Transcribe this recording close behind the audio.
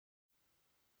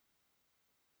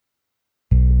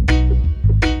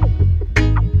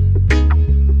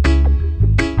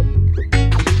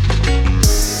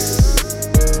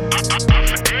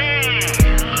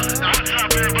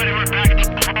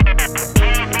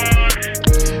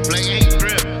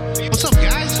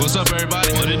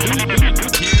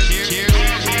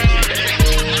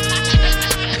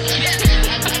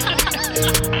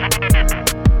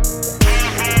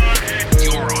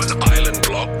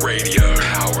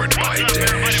Powered by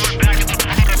Dash.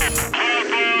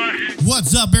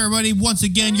 What's up, everybody? Once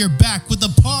again, you're back with the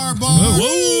Par Bar.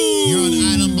 Whoa. You're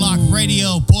on Island Block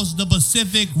Radio, Post of the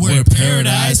Pacific, where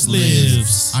paradise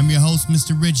lives. I'm your host,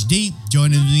 Mr. Rich Deep.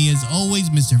 Joining me, as always,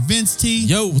 Mr. Vince T.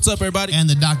 Yo, what's up, everybody? And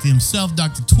the doctor himself,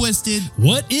 Dr. Twisted.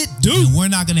 What it do? And we're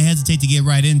not going to hesitate to get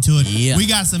right into it. Yeah. We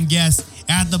got some guests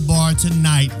at the bar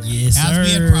tonight. Yes, as sir. we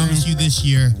had promised you this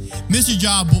year. Mr.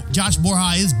 Josh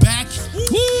Borja is back.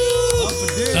 Woo!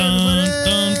 Dun,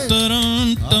 dun,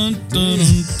 dun, dun, dun, dun,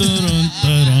 dun,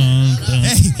 dun.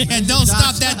 Hey, and don't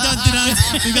stop that dun-dun-dun,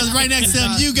 because right next to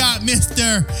him, you got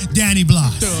Mr. Danny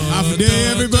Bloss. Happy day,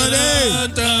 everybody.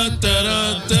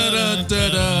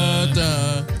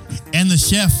 And the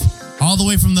chef, all the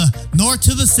way from the north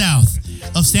to the south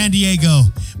of San Diego,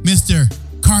 Mr.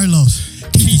 Carlos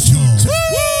Quicho.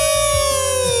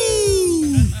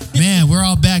 Man, we're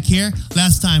all back here.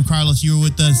 Last time, Carlos, you were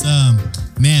with us.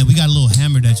 Man, we got a little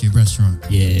hammered at your restaurant.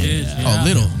 Yeah. Oh,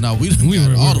 little. No, we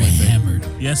were all the way there. hammered.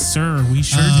 Yes, sir. We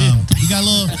sure did. We got a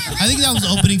little. I think that was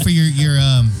opening for your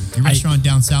restaurant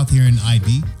down south here in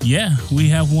IB. Yeah, we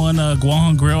have one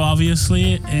Guahan Grill,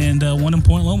 obviously, and one in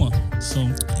Point Loma. So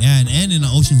And in the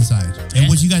Oceanside, and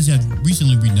what you guys had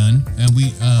recently redone,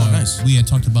 and nice. we had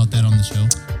talked about that on the show.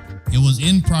 It was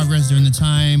in progress during the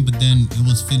time, but then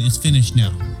it's finished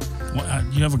now. well,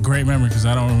 you have a great memory because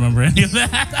I don't remember any of that.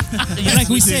 Yes, Like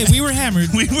we said, we were hammered.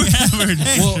 we were hammered.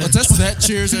 Well, attest to that.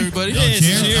 Cheers, everybody.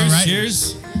 Cheers. All right.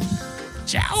 Cheers.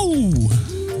 Ciao.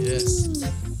 Yes.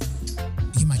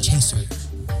 Get my chaser.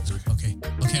 Okay.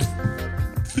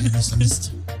 I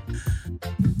missed.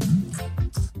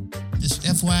 Just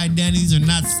FYI, Danny, these are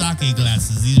not sake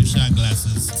glasses. These are shot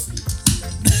glasses.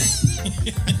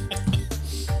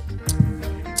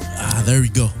 There we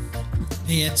go.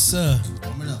 Hey, it's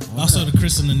also to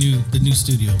Chris in the new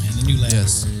studio, man, the new lab.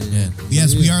 Yes. Yeah.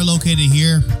 Yes, we are located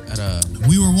here. At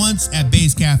We were once at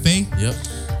Bay's Cafe, Yep.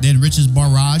 then Rich's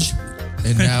Barrage.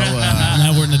 And now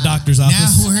Now we're in the doctor's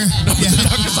office. Now we're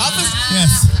doctor's office.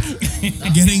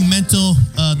 yes, getting mental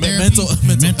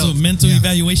therapy. mental Yeah.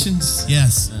 evaluations.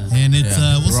 Yes, and it's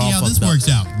Yeah, we'll we're see all how this fucked up. works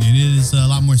out. It is a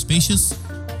lot more spacious.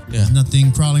 Yeah. There's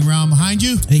nothing crawling around behind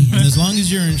you. Hey, and as long as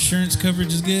your insurance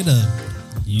coverage is good,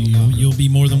 you'll be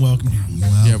more than welcome here.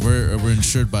 Well, Yeah, we're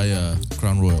insured by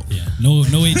Crown Royal. Yeah, no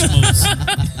HMOs.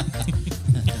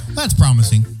 that's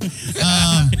promising.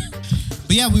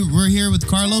 But yeah, we're here with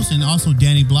Carlos and also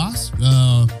Danny Bloss,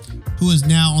 who is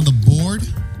now on the board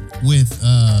with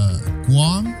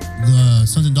Guam, the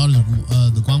Sons and Daughters of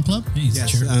the Guam Club. Hey, he's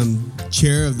Yes, chair.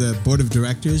 chair of the board of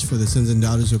directors for the Sons and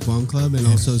Daughters of Guam Club, and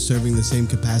also serving the same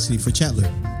capacity for Chetler.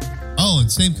 Oh, in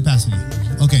same capacity.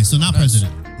 Okay, so not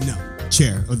president. No,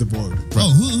 chair of the board.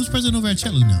 Oh, who's president over at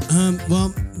Chetlu now?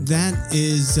 Well, that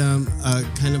is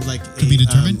kind of like To be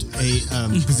determined?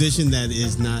 a position that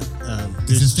is not.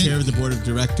 There's Existing? chair of the board of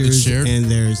directors, It's shared? and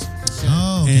there's.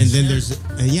 Oh, okay. And then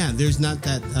there's not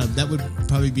that. That would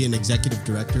probably be an executive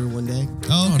director one day.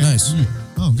 Oh, Oh, okay. nice.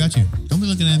 Oh, got you. Don't be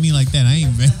looking at me like that. I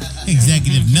ain't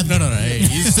executive nothing. No. Hey,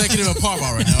 he's executive of Par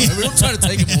Bar right now. We don't try to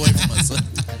take him away from us.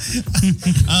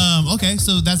 Okay,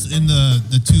 so that's in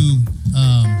the two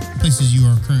places you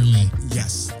are currently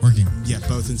Yes. working, Yeah,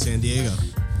 both in San Diego.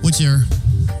 which are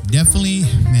definitely,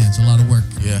 man, it's a lot of work.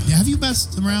 Yeah. Have you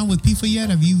messed around with PIFA yet?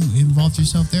 Have you involved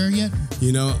yourself there yet?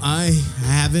 You know, I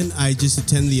haven't. I just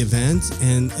attend the event,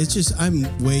 and it's just I'm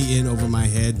way in over my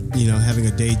head. You know, having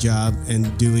a day job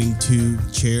and doing 2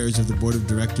 chairs of the board of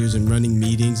directors and running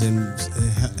meetings and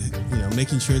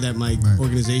making sure that my Right.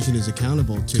 organization is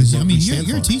accountable to. Because, what I we mean, stand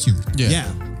you're a for. teacher. Yeah,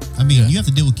 I mean, Yeah. you have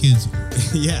to deal with kids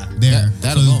yeah. there.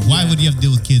 That so alone, why yeah. would you have to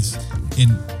deal with kids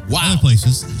in other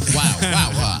places?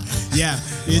 Wow. Yeah,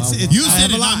 it's You I said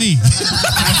have it, a lot. not me.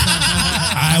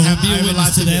 I will be a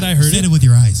witness to that. I heard Said it. it with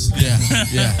your eyes.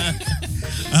 Yeah.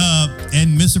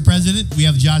 And Mr. President, we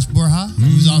have Josh Borja,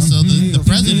 who's also the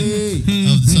president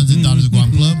of the Sons and Daughters of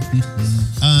Guam Club.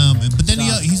 But then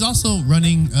he's also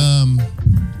running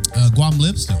Guam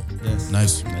Live still.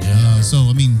 Nice. Yeah. So,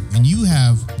 I mean, and you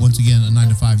have, once again, a 9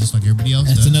 to 5 just like everybody else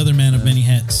That's does. another man of many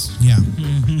hats. Yeah.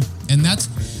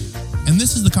 And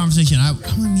this is the conversation. I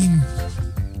mean,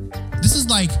 this is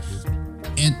like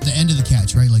at the end of the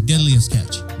catch, right? Like Deadliest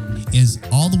Catch is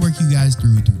all the work you guys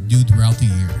do throughout the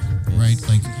year, right?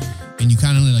 Like, and you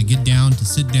kind of like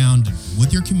sit down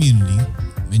with your community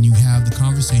and you have the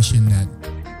conversation that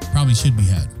probably should be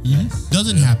had. Yes.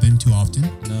 Doesn't happen too often,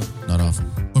 No. Not often.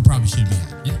 but probably should be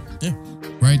had. Yeah.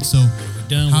 Right? So, We're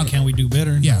done. How- What can we do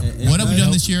better? yeah, what have we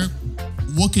done this year?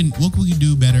 What can we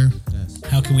do better?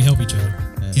 How can we help each other?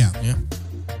 Yeah. Yeah.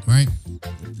 Right?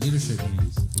 Leadership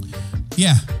meetings.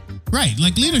 Yeah. Right.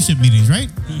 Like leadership meetings, right?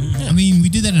 I mean, we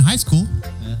did that that in high school.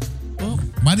 Well,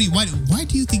 Why do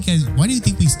you think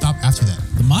we stop after that?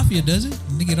 The mafia does it.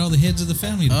 They get all the heads of the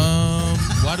family.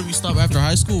 why do we stop after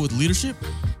high school with leadership?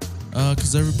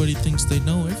 Because everybody thinks they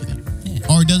know everything.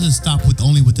 Or does it stop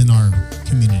only within our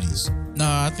communities?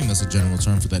 Nah, I think that's a general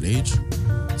term for that age.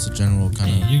 It's a general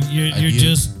kind of.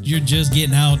 You're just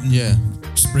getting out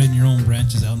and spreading your own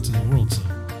branches out into the world. So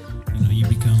you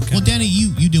become. Well, Danny,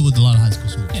 you deal with a lot of high school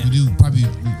students. Yeah. You do probably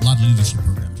a lot of leadership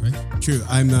programs, right? True.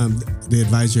 I'm the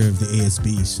advisor of the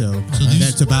ASB, so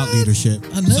that's about leadership.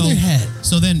 Another hat.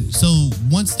 So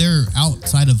once they're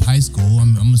outside of high school,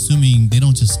 I'm assuming they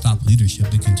don't just stop leadership;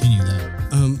 they continue that.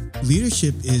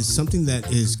 Leadership is something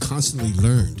that is constantly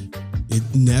learned. It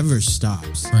never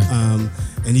stops. Right.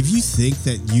 And if you think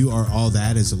that you are all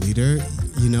that as a leader,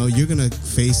 you're going to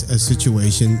face a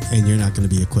situation and you're not going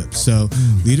to be equipped. So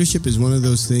leadership is one of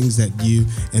those things that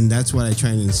and that's what I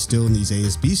try and instill in these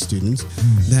ASB students,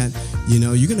 that,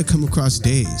 you're going to come across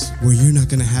days where you're not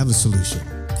going to have a solution.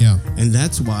 Yeah. And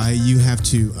that's why you have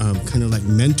to kind of like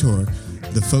mentor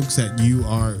the folks that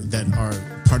are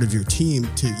part of your team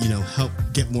to, help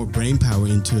get more brain power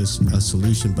into a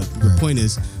solution. But the point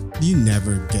is, you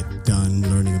never get done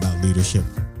learning about leadership.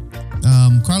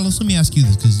 Carlos, let me ask you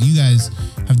this, because you guys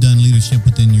have done leadership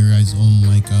within your guys' own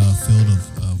field of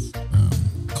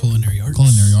Culinary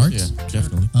arts. Yeah,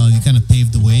 definitely. You kind of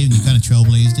paved the way and you kind of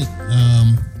trailblazed it.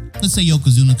 Let's say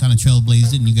Yokozuna kind of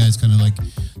trailblazed it and you guys kind of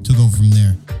took over from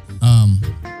there.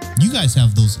 You guys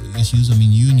have those issues. I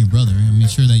mean, you and your brother. I mean,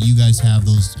 sure that you guys have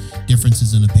those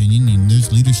differences in opinion, and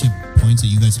there's leadership points that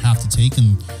you guys have to take,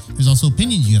 and there's also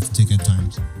opinions you have to take at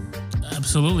times.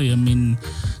 Absolutely. I mean,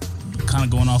 kind of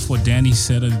going off what Danny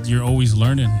said, you're always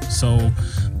learning. So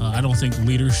I don't think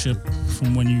leadership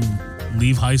from when you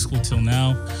leave high school till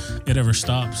now, it ever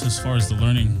stops as far as the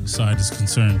learning side is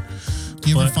concerned.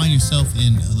 Do you ever find yourself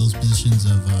in those positions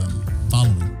of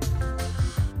following?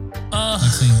 Like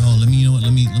saying, "Oh, let me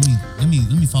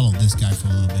follow this guy for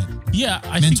a little bit." Yeah,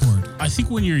 Mentored. I think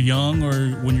when you're young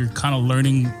or when you're kind of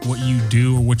learning what you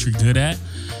do or what you're good at,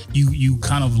 you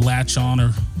kind of latch on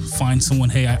or find someone.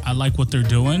 Hey, I like what they're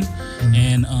doing,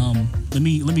 and let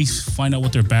me find out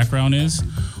what their background is,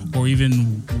 or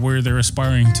even where they're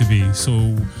aspiring to be.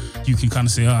 So you can kind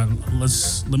of say,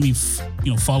 let me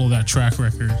follow that track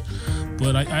record.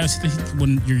 But I think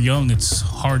when you're young, it's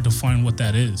hard to find what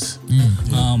that is.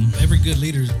 Every good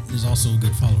leader is also a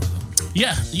good follower, though.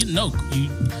 Yeah,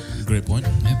 Great point.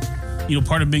 Yep.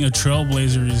 Part of being a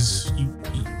trailblazer is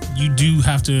you do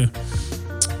have to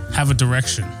have a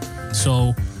direction.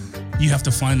 So you have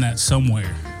to find that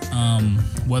somewhere.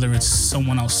 Whether it's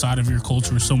someone outside of your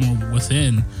culture or someone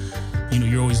within,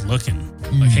 you're always looking.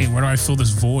 Like, hey, where do I fill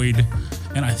this void?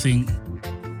 And I think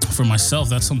for myself,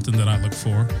 that's something that I look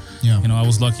for. Yeah. I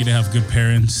was lucky to have good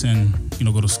parents and,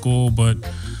 go to school, but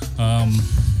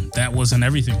that wasn't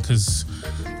everything because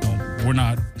we're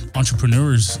not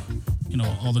entrepreneurs,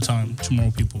 all the time,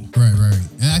 tomorrow people. Right.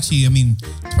 And actually, I mean,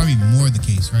 it's probably more the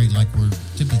case, right? Like we're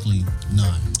typically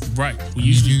not. Right. We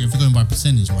Usually, if you're going by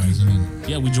percentage-wise, I mean.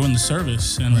 Yeah, we join the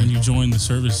service, and when you join the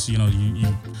service, you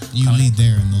lead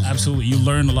there in those. Absolutely, you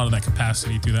learn a lot of that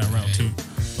capacity through that route too.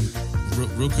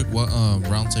 Real quick,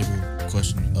 roundtable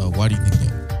question. Why do you think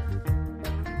that?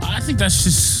 I think that's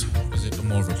just. Is it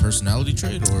more of a personality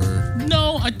trait, or?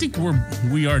 No, I think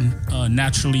we are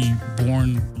naturally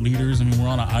born leaders. I mean, we're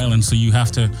on an island, so you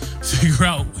have to figure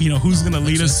out, who's going to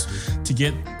lead us to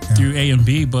get through A and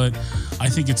B. But I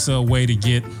think it's a way to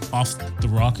get off the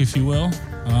rock, if you will,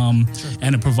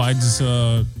 and it provides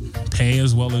pay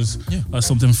as well as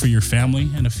something for your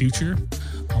family in the future.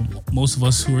 Most of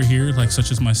us who are here, like such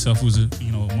as myself,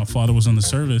 my father was in the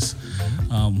service.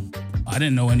 I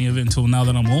didn't know any of it until now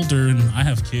that I'm older and I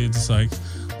have kids. It's like,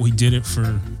 he did it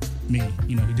for me.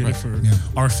 He did it for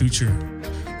our future.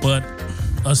 But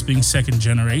us being second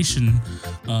generation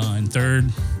and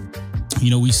third,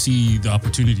 we see the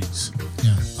opportunities.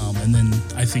 Yeah. And then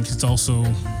I think it's also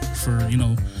for,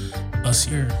 us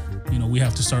here, we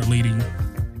have to start leading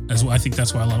as well. I think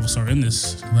that's why a lot of us are in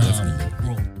this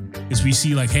role. Is we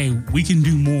see like, hey, we can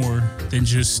do more than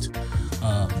just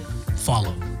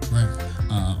follow. Right.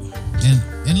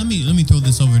 And let me throw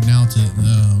this over now to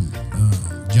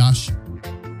Josh,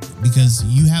 because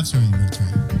you have served in the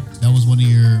military. That was one of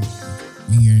the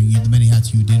many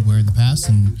hats you did wear in the past,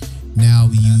 and now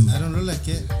you. I don't look like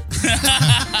it.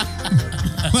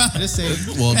 Just saying.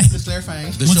 Well, just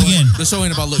clarifying. The show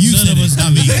ain't about looks. None of us,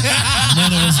 not me.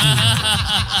 None of us do.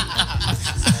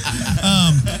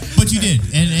 But you did,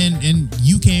 and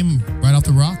you came right off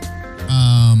the rock.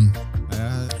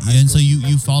 And so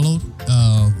you followed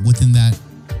within that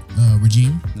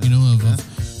regime, of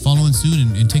following suit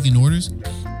and taking orders,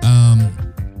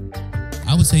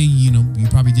 I would say you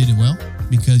probably did it well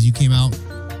because you came out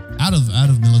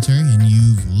of military and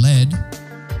you've led,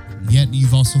 yet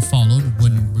you've also followed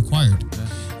when required.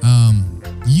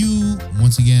 You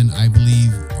once again, I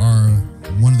believe, are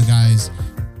one of the guys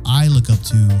I look up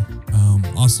to.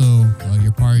 Also,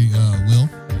 your party, Will,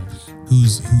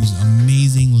 whose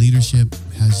amazing leadership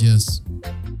has just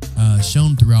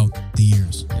shown throughout the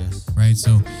years. Yes. Right.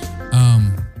 So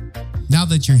now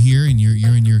that you're here and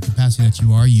you're in your capacity that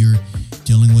you're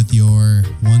dealing with your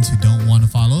ones who don't want to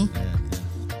follow,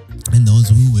 and those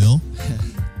who will.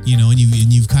 And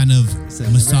you've kind of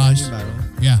massaged.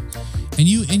 Yeah. And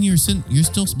you're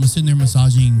still sitting there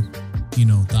massaging,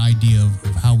 the idea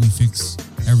of how we fix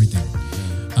everything.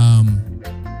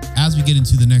 As we get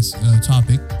into the next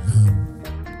topic,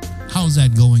 how's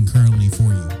that going currently for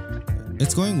you?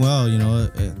 It's going well.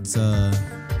 It's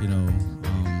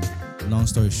long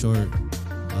story short,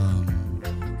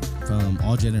 from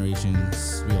all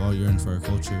generations, we all yearn for our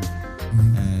culture,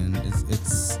 and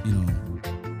it's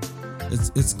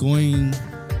going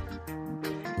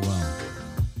well.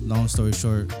 Long story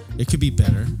short, it could be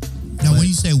better. Now, when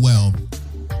you say well,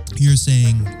 you're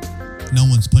saying no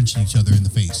one's punching each other in the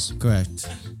face. Correct.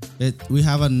 We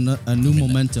have a new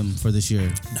momentum for this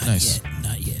year.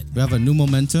 Not yet. We have a new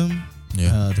momentum.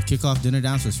 Yeah. The kickoff dinner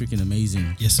dance was freaking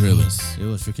amazing. Yes, Really? It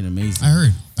was freaking amazing.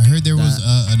 I heard there was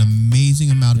an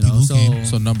amazing amount of people who came.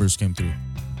 So numbers came through.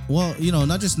 Well,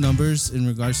 not just numbers in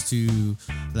regards to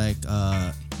like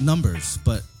numbers,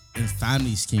 but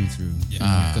families came through.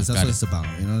 Because that's got what it's about.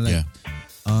 Yeah.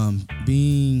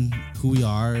 Being who we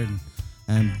are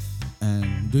and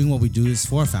doing what we do is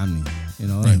for our family.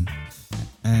 Right.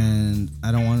 And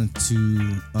I don't want it to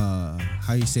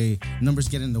numbers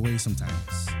get in the way sometimes.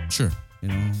 Sure.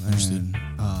 And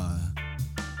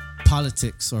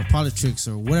politics or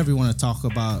whatever you want to talk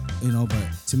about, but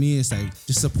to me it's like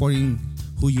just supporting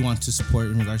who you want to support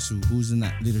in regards to who's in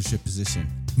that leadership position.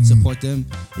 Support them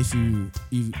if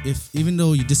even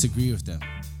though you disagree with them,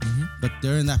 but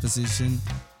they're in that position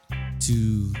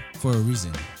for a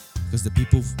reason, because the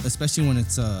people, especially when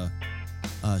it's a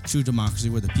true democracy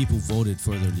where the people voted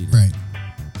for their leader, Right.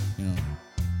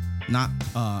 Not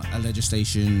a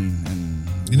legislation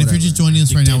and if you're just joining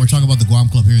us right now, we're talking about the Guam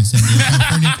Club here in San Diego,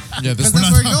 California. Yeah, Because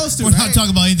that's where it goes to, We're not right?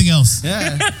 talking about anything else.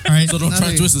 Yeah. All right. So don't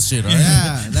try to twist this shit, all right?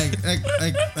 Yeah, like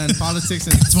and politics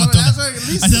and That's why that's where it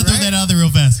leads I to, just throw that right? out there real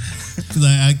fast because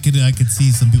I could see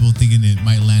some people thinking it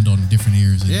might land on different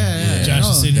ears. Yeah. Josh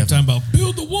no. is sitting here talking about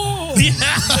build the wall. No,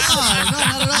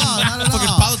 not at all.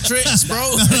 Fucking politics, bro.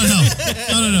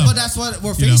 No. But that's what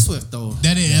we're faced with, though.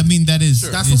 That is, I mean, that is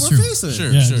That's is what we're true. faced with.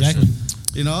 Sure, Yeah, sure, exactly. sure.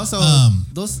 So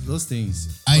those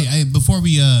things. I before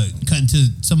we cut into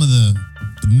some of the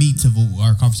meat of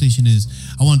our conversation is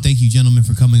I want to thank you gentlemen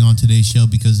for coming on today's show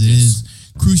because it is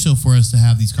crucial for us to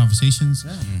have these conversations.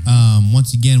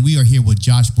 Once again, we are here with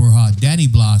Josh Borja, Danny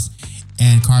Blas,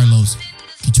 and Carlos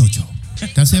Quichocho.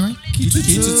 Did I say it right?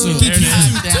 Kijitsu. There it is.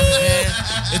 God damn it,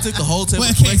 man. It took the whole table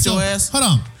to correct your ass. Hold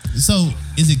on. So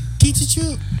is it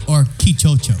Quichocho or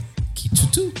Quichocho?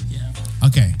 Quichocho. Yeah.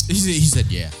 Okay. He said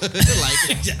yeah.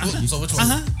 So which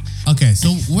one? Okay. So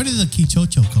where did the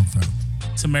Quichocho come from?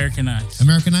 It's Americanized.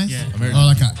 Americanized? Yeah. Oh,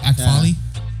 like a Akfali?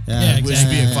 Yeah, exactly. Which should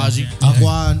be a Faji.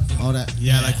 Aquan, all that.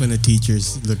 Yeah, like when the teacher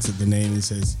looks at the name and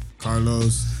says,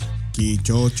 Carlos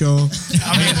Quichocho.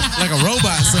 I mean, Like a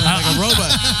robot, son. Like a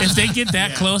robot. if they get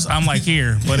that close, I'm like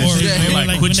here. But if Or they're maybe like,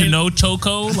 like would when you they- know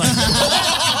Choco? Like,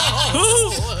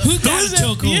 who got is a that?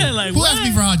 Choco? Yeah, like Who what? asked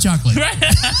me for hot chocolate?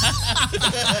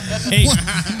 Hey,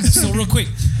 so real quick,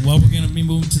 while we're gonna be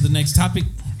moving to the next topic,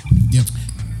 Yep.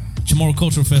 Chamorro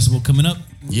Cultural Festival coming up,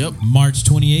 Yep. March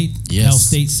 28th, Yes. Cal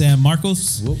State San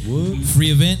Marcos. Whoop, whoop.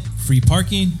 Free event, free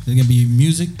parking. There's gonna be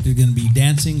music. There's gonna be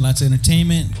dancing, lots of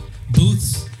entertainment,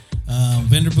 booths,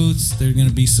 vendor booths. There's gonna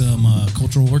be some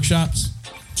cultural workshops.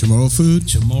 Chamorro food.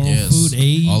 Chamorro Yes. food,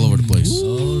 All over the place.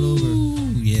 All over.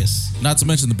 Yes. Not to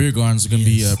mention the beer gardens are going to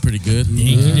be pretty good. Thank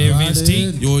you, there, right Vince T.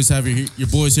 in. You always have your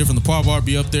boys here from the Par Bar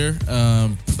be up there,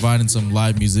 providing some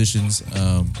live musicians,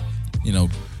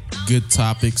 good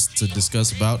topics to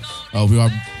discuss about. We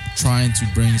are trying to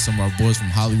bring some of our boys from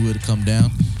Hollywood to come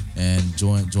down and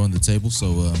join the table.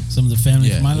 So Some of the family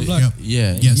from Island Block. Yep.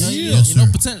 yeah, Yes. Yes,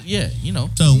 sir.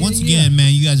 So once again,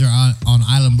 man, you guys are on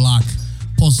Island Block,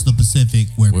 Pulse of the Pacific,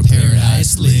 where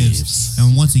paradise lives.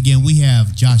 And once again, we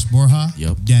have Josh Borja,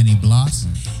 Yep. Danny Blas,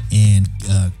 and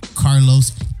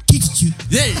Carlos Quichocho.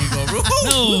 There you go, bro.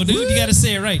 No, dude, you gotta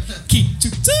say it right. Now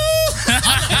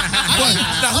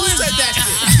who said that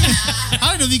shit? I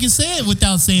don't know if you can say it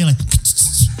without saying like.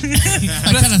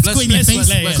 kind of squinting your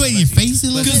face a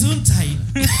little bit. Gesundheit.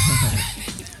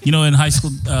 You know, in high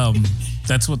school,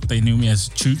 that's what they knew me as,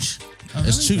 Chooch.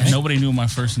 It's Chooch. Nobody knew my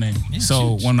first name.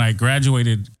 So when I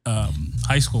graduated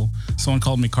high school, someone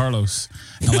called me Carlos.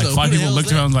 And like Who 5 the people hell looked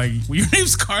is around like, well, your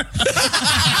name's Carlos.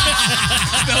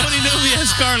 Nobody knew me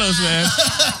as Carlos, man.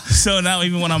 So now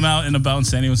even when I'm out and about in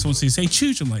San Diego, someone says, hey,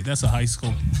 Chooch, I'm like, that's a high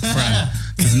school friend.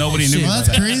 Because nobody knew me. Well, by that's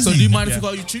that. crazy. So do you mind if Yeah. we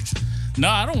call you Chooch? No,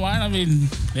 I don't mind. I mean,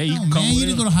 hey, you Oh, can come man, you with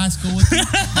didn't go it. to high school with me.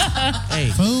 Hey,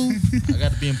 Fool. I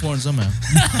got to be important somehow.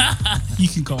 You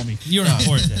can call me. You're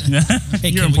important. Hey, You're can we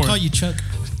important. call you Chuck?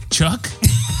 Chuck?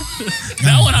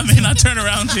 That one I may not turn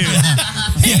around to. You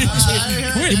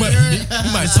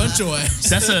might punch your ass.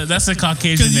 That's a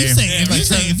Caucasian Because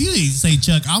name. if you say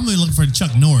Chuck, I'm really looking for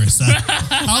Chuck Norris.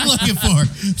 I'm looking for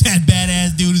that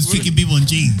badass dude who's kicking people in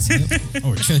jeans.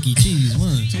 Or Chuck E. Cheese?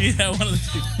 One. Yeah, one of the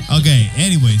two. Okay,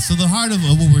 anyway, so the heart of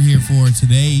what we're here for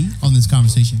today on this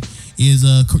conversation is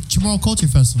Chamorro Culture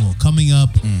Festival coming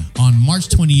up on March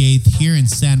 28th here in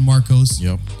San Marcos.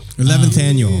 Yep. 11th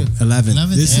annual. 11th.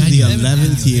 11th This is the annual.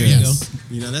 11th year. There you go.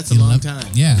 You know, that's a long time.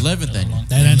 Yeah. 11th annual.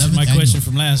 That answered my 11th question annual.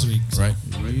 from last week. Right.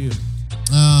 Where are you?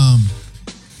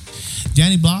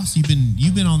 Danny Bloss, you've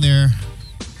been on there,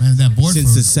 man, that board Since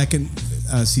for the second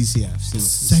CCF. Since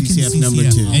second CCF number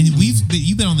 2. And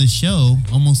you've been on this show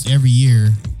almost every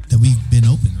year that we've been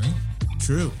open, right?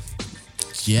 True.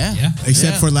 Yeah. Yeah.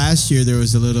 Except for last year, there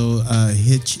was a little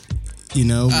hitch. You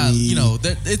know, You know, it's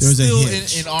there was a still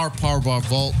hitch. in our Power Bar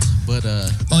vault, but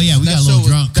Oh yeah, we that got a little show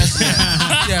was- drunk.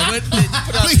 yeah,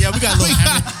 we got a little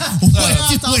hammered.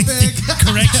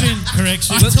 Correction.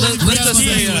 Let's just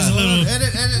say, was a little.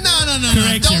 No.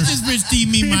 Correction. Don't just Rich D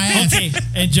me my ass. Okay,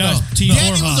 and Josh T.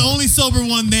 Danny was the Warhol. only sober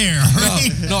one there. Right?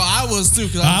 No, I was too.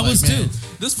 'Cause I I was was like, man, too.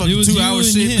 This It fucking was 2 you hour and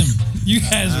shit. him. You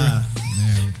guys were.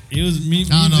 It was me.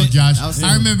 I don't know, Josh. I was-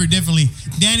 I remember definitely.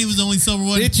 Danny was the only sober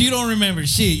one. Bitch, you don't remember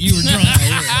shit. You were drunk.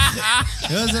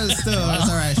 It was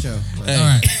all right show. But All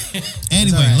right.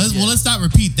 Anyway, all right, let's not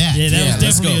repeat that. Yeah, that Yeah, was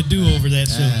let's definitely go. a do-over that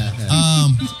show.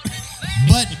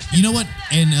 But you know what?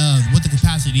 And what the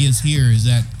capacity is here is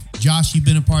that Josh, you've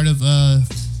been a part of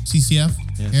CCF.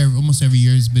 Yeah. Almost every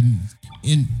year has been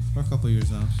in. for a couple of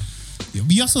years now.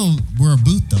 We also were a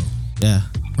booth though, Yeah.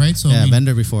 right? So Yeah, we-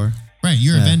 vendor before. right,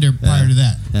 you're a Yeah, vendor prior yeah. to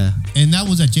that, Yeah. and that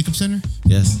was at Jacob Center.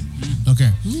 Yes.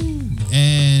 Okay.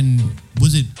 And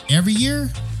was it every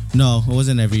year? No, it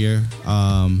wasn't every year.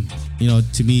 You know,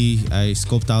 to me, I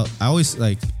scoped out. I always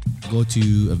like go to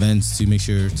events to make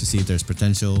sure to see if there's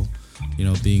potential. You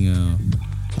know, being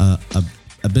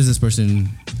a business person,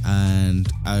 and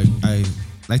I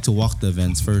like to walk the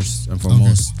events first and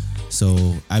foremost.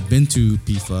 So I've been to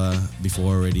PIFA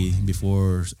before already,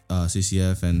 before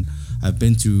CCF, and I've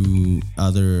been to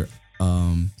other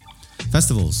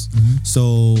festivals.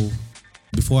 So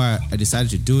before I decided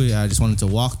to do it, I just wanted to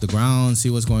walk the ground, see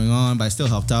what's going on, but I still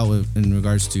helped out with in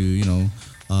regards to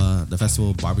the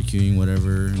festival, barbecuing,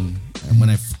 whatever. And when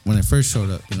I first showed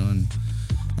up,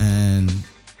 and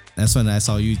that's when I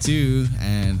saw you too,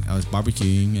 and I was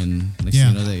barbecuing, and next thing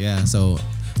you know that so.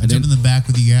 I jump in the back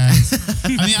with you guys. I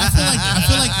mean, I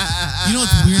feel like you know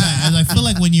what's weird. I feel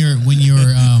like when you're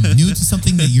new to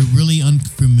something that you're really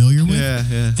unfamiliar with,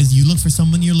 Yeah. is you look for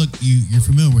someone you're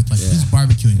familiar with, like who's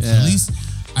barbecuing. So at Yeah. least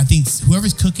I think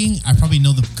whoever's cooking, I probably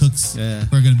know the cooks Yeah.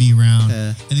 who are going to be around,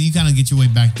 Yeah. and then you kind of get your way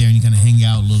back there and you kind of hang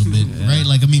out a little bit, right?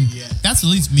 Like I mean, that's at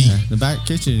least me. The back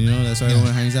kitchen, that's where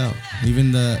everyone hangs out.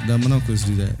 Even the Monocos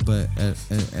do that. But at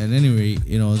any rate,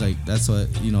 it's like that's what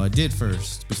I did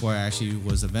first before I actually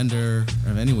was a vendor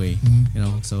of anyway.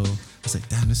 So it's like,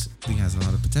 damn, this thing has a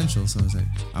lot of potential. So it's like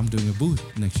I'm doing a booth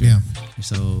next year.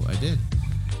 So I did,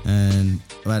 and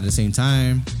at the same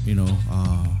time,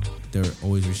 they're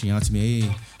always reaching out to me.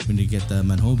 Hey, we need to get the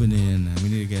Manhoban in, and we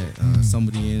need to get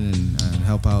somebody in and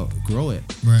help out grow it.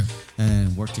 Right.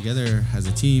 And work together as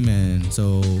a team. And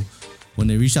so when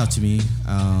they reached out to me,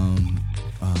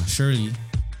 Shirley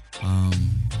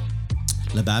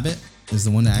LeBabbit is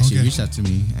the one that actually reached out to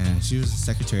me, and she was the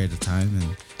secretary at the time,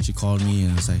 and she called me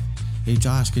and was like, hey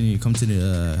Josh, can you come to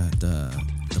the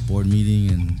board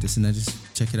meeting and this and that, just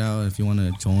check it out if you want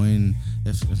to join.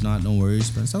 If not, no worries.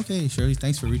 But it's okay, Shirley,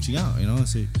 thanks for reaching out.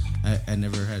 So I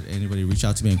never had anybody reach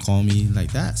out to me and call me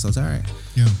like that, so it's all right.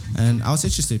 Yeah. And I was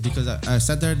interested because I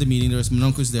sat there at the meeting. There was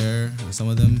Mononcos there. Some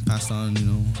of them passed on,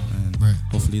 and Right.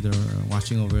 hopefully they're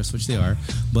watching over us, which they are.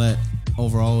 But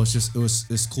overall,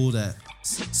 it's cool that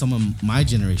some of my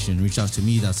generation reached out to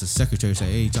me. That's the secretary, said,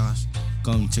 "Hey, Josh,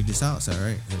 come check this out." So all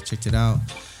right, I checked it out,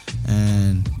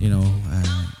 and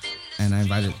and I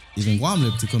invited even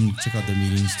Guamlib to come check out their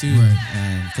meetings too, Right.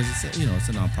 and because it's it's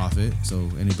a nonprofit, so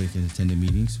anybody can attend the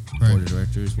meetings, Right. board of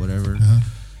directors, whatever. Uh-huh.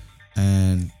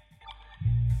 And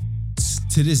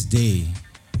to this day,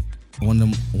 one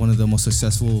of the most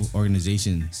successful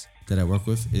organizations that I work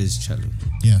with is Chetlu.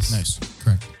 Yes. Nice.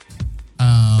 Correct.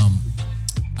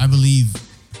 I believe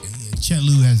Chet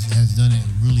Lu has done it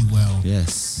really well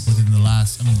Yes. within the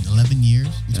last, 11 years.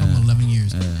 You're talking about 11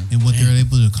 years. And what they're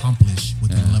able to accomplish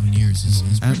within 11 years is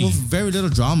And pretty. with very little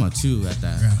drama too at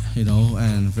that, Yeah.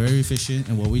 and very efficient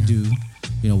in what we do.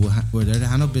 We're there to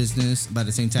handle business, but at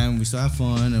the same time we still have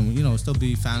fun and still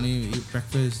be family, eat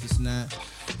breakfast, this and that.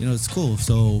 It's cool.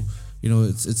 So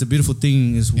it's a beautiful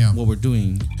thing is Yeah. what we're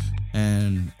doing,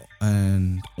 and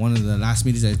one of the last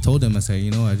meetings I told them, I said,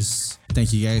 I just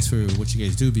thank you guys for what you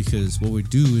guys do, because what we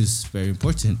do is very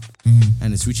important,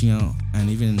 and it's reaching out. And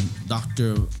even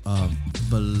Dr.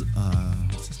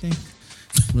 What's his name?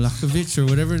 Malakovich or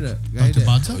whatever, the guy Dr. that,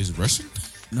 Bata? Oh, he's Russian?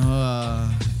 no,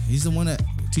 he's the one that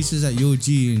teaches at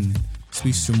UOG and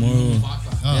speaks tomorrow.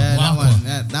 Oh, Yeah, that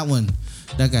Waka. one.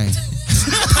 That guy.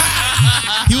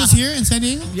 He was here in San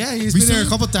Diego? Yeah, he's been there a Recently?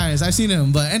 couple times. I've seen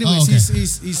him, but anyways, Oh, okay.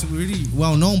 he's really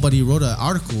well known. But he wrote an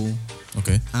article,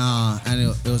 Okay. and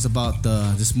it was about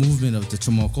this movement of the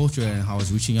Chamorro culture and how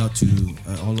it's reaching out to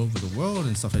all over the world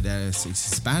and stuff like that. It's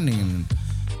expanding,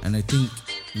 and I think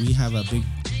we have a big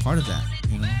part of that.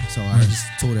 So I just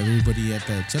told everybody at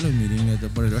the Cello meeting, at the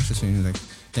board of directors meeting, like,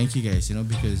 thank you guys,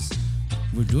 because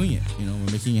we're doing it.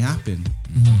 We're making it happen.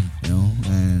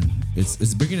 And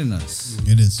it's bigger than us.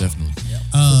 It is. Definitely.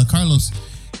 Carlos,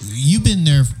 you've been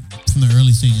there from the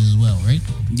early stages as well, right?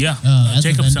 Yeah, as a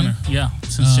Jacob vendor? Center. Yeah,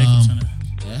 since Jacob Center.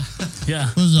 Yeah. Yeah.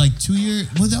 What was it, like 2 years?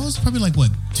 Well, that was probably like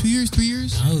what, 2 years, 3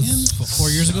 years? That was 4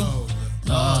 years ago.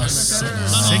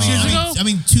 6 years ago? I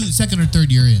mean, second or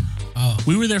third year in.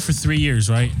 We were there for 3 years,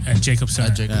 right? At Jacob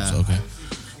Center. At Jacobs, okay.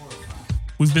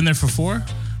 We've been there for 4?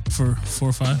 For 4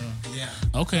 or 5? Yeah.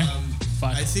 Okay.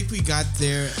 5. I think we got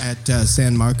there at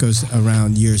San Marcos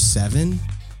around year 7.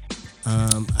 I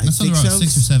That's think around so.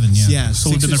 6 or 7, yeah. Yeah, So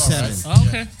we've 6 been or there for 7. Oh,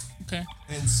 okay. Okay.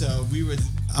 And so we were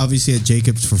obviously at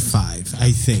Jacobs for 5,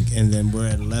 I think, and then we're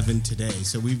at 11 today.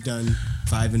 So we've done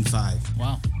 5 and 5.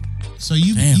 Wow. So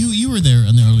you Damn. you were there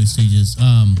in the early stages.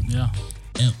 Yeah.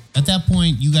 At that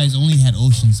point, you guys only had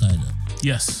Oceanside,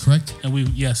 Yes. correct?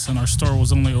 And our store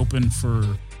was only open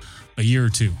for a year or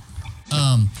 2.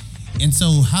 And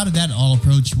so how did that all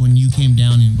approach when you came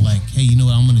down and like, hey, you know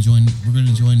what, we're going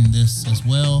to join this as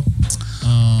well?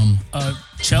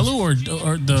 Cello or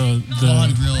the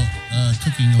Hot Grill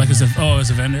cooking. like over as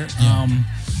a vendor. Yeah.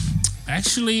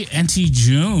 Actually, Auntie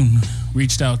June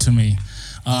reached out to me.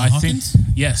 I think Hawkins?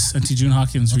 yes, Auntie June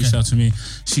Hawkins reached Okay. out to me.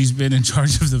 She's been in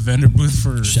charge of the vendor booth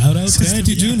for Shout out to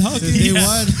Auntie June Hawkins. Day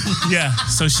one. yeah.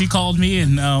 So she called me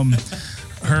and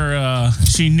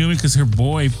she knew me because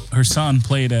her son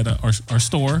played at our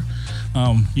store.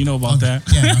 You know about that.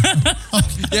 Yeah.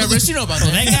 Yeah, Rich, you know about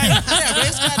that. Yeah,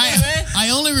 Rich, goddamn. I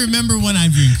only remember when I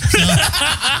drink. So.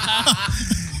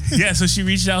 Yeah. So she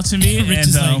reached out to me Rich and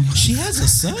is like, she has a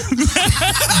son?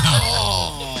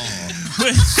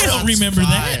 I don't remember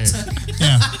that.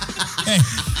 Yeah. Hey,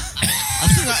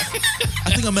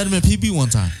 I think I met him at PB one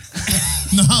time.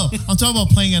 no, I'm talking about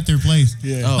playing at their place.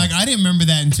 Yeah. Oh. Like I didn't remember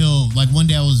that until like one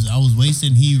day I was wasted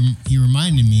and he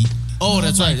reminded me. Oh, And I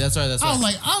that's was right. like- That's right. That's I right. was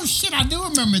like, oh shit, I do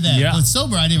remember that. Yeah. But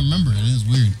sober, I didn't remember it. It was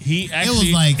weird. he It actually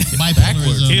was like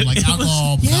bipolarism, It- like it was-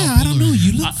 alcohol. You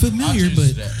look familiar,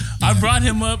 but I brought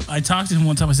him up. I talked to him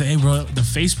one time. I said, "Hey, bro, the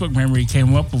Facebook memory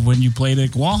came up of when you played at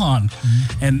Guahan,"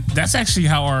 and that's actually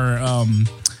how our,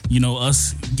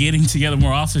 us getting together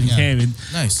more often Yeah. came. And,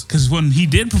 Nice. Because when he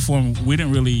did perform, we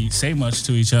didn't really say much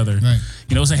to each other. Right.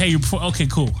 It was like, "Hey, you're okay,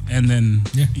 cool," and then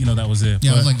that was it.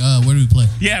 Yeah, I was But- like, where do we play?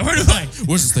 "Yeah, where do I?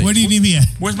 Where's the steak? Where do you need me at?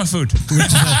 Where's my food?"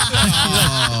 Where's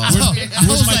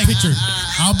my picture?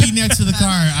 I'll be next to the car.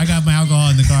 I got my alcohol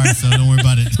in the car, so don't worry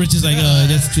about it. Rich is like,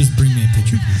 just bring me a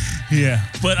picture, please. Yeah,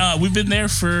 but we've been there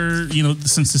for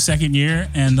since the second year,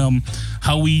 and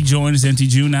how we joined is Auntie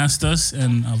June asked us,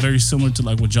 and very similar to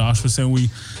like what Josh was saying, we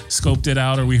scoped it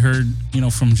out, or we heard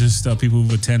from just people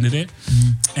who've attended it,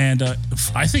 and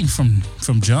I think from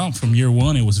year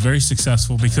one it was very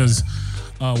successful because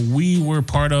we were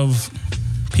part of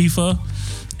PIFA,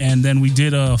 and then we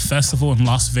did a festival in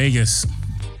Las Vegas.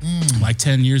 Like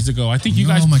 10 years ago. I think you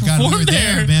guys Oh my god, we performed were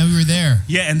there, man. We were there.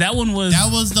 Yeah, and that one was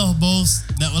That was the most.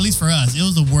 At least for us, it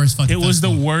was the worst fucking. it was the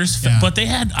festival. worst, Yeah. but they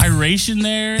had Iration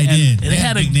there. They and did. They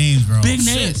had big names, bro. big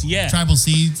names. Yeah, Tribal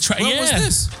Seeds. When was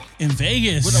this? in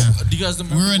Vegas? Do you guys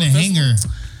remember? We were in a what festival? hangar.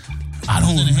 I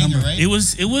don't in a hangar, remember. right? It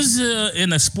was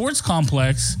in a sports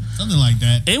complex. Something like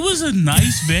that. It was a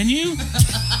nice venue,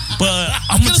 but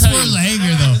I'm I gonna could tell have sworn it was you, a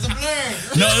hangar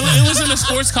though. no, it was in a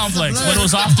sports complex, but it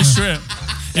was off the strip.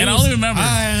 And I only remember.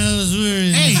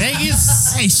 Hey,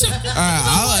 Vegas. Hey, shit. All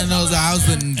right, all I know is that I was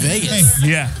in Vegas. Hey,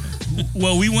 Yeah.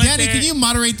 Well, we went Danny, there. can you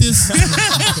moderate this? I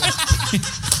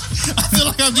feel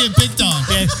like I'm getting picked on.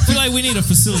 Yeah, I feel like we need a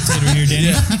facilitator here,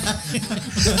 Danny.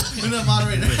 We're the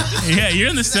moderator. Yeah, you're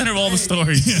in the center of all the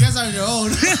stories. You guys are on your own.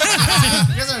 You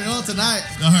guys are on your own tonight.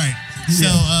 All right. So,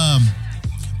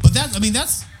 but that's, I mean,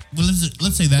 that's, well,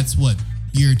 let's say that's what,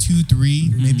 year 2,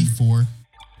 3, maybe 4.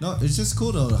 No, it's just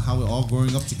cool though how we're all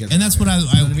growing up together. And that's what You know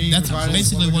what I mean? that's Regardless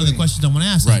basically of what one we're of the doing. questions I want to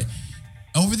ask. Right. Like,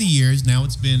 over the years, now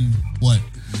it's been, what?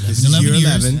 This is year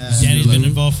 11. Danny's been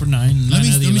involved for 9. Let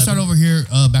me start over here,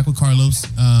 back with Carlos.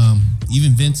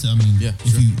 Even Vince, I mean, Yeah,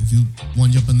 if sure. you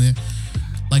want to jump in there.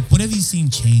 Like, what have you seen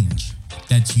change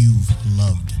that you've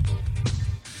loved?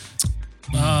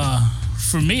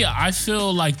 For me, I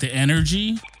feel like the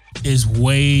energy is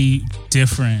way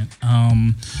different.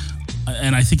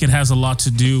 And I think it has a lot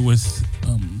to do with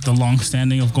the long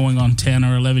standing of going on 10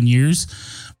 or 11 years,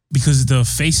 because the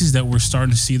faces that we're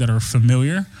starting to see that are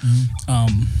familiar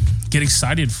get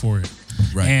excited for it.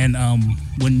 Right. And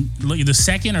when look, the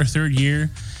second or third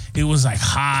year, it was like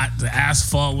hot. The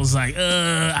asphalt was like,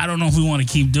 I don't know if we want to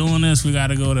keep doing this. We got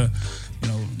to go to,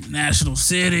 National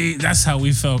City. That's how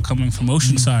we felt coming from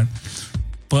Oceanside.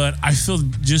 But I feel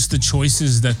just the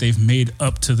choices that they've made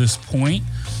up to this point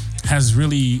has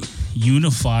really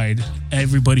unified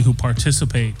everybody who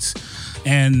participates.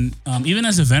 And even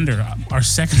as a vendor, our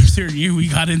second or third year, we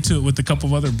got into it with a couple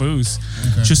of other booths,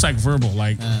 just like verbal,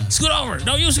 like scoot over,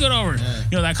 no, you scoot over,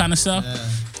 that kind of stuff.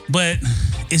 But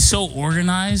it's so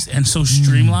organized and so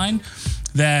streamlined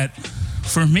that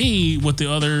for me, with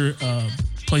the other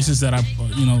places that I,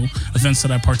 events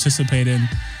that I participate in,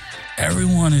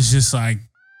 everyone is just like,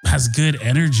 has good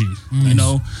energy,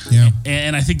 Yeah.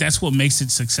 And I think that's what makes it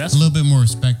A successful. little bit more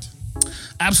respect.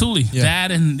 Absolutely. Yeah.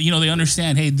 That, and they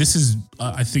understand, hey, this is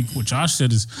I think what Josh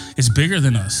said is bigger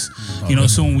than us.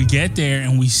 So when we get there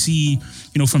and we see,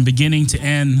 from beginning to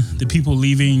end, the people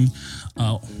leaving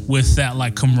with that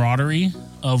like camaraderie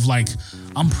of like,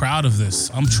 I'm proud of this.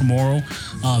 I'm Chamorro.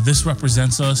 This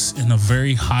represents us in a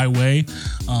very high way.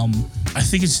 I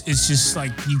think it's just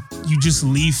like you just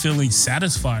leave feeling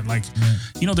satisfied. Like,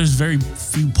 there's very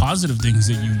few positive things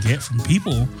that you get from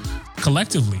people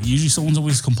collectively. Usually someone's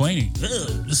always complaining.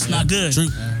 Ugh, this is not good. True.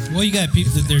 Well, you got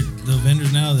people that they're the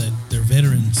vendors now that they're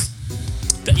veterans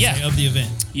Yeah. of the event.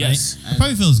 Yes. It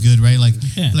probably feels good, right? Like,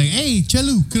 Yeah. Hey,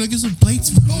 Chelu, could I get some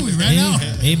plates for me right now?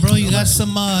 Hey, bro, you got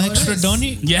some extra is.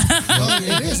 donut? Yeah. Well,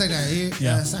 it is like that.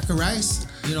 Yeah. Sack of rice,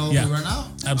 Yeah. we run out.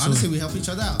 Absolutely. Honestly, we help each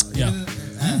other out. Yeah.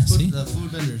 Even see? the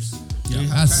food vendors. Yeah. We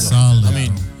help That's each other. solid. I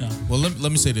mean, Yeah. well,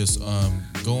 let me say this.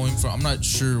 Going from, I'm not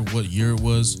sure what year it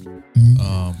was.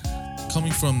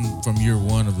 Coming from year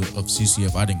 1 of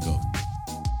CCF, I didn't go.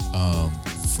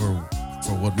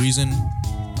 For what reason?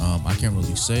 I can't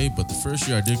really say. But the first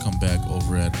year I did come back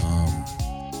over at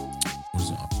what is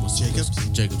it? What's the Jacobs? place?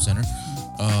 Jacobs Center.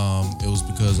 It was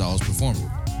because I was performing.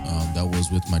 That was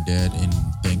with my dad, and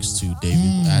thanks to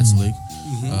David Adslick,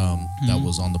 that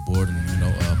was on the board,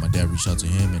 and my dad reached out to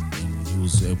him, and he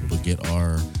was able to get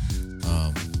our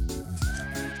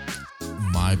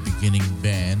my beginning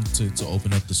band to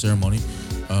open up the ceremony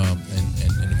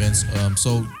and events.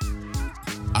 So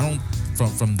I don't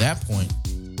from that point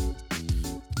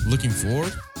looking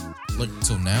forward, like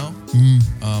till now,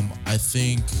 I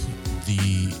think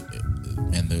the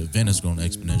event has grown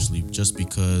exponentially just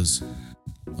because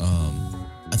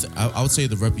I would say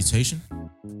the reputation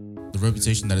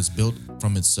that is built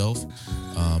from itself,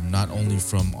 not only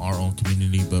from our own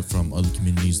community but from other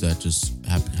communities that just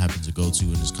happen to go to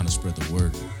and just kind of spread the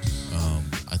word.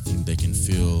 I think they can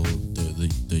feel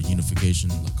the unification,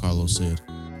 like Carlos said.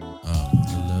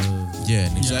 Yeah,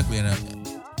 and exactly. And I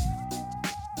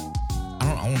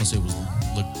don't want to say it was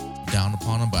looked down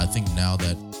upon them, but I think now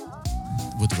that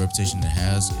with the reputation it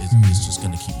has, it's just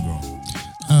going to keep growing.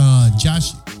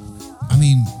 Josh, I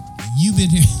mean, you've been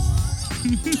here.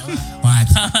 What?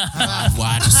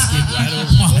 Why just skip right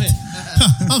over? What?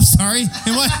 I'm sorry.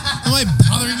 Am I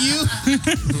bothering you?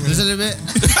 Just a little bit.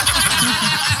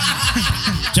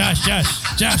 Josh,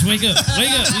 wake up. We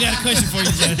got a question for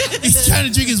you, Josh. He's trying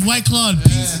to drink his White Claw in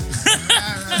peace.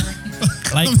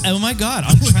 Like, oh my God,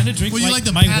 I'm trying to drink Would you like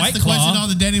to my pass White the question Claw. on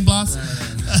to Danny Bloss?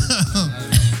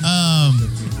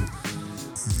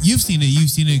 You've seen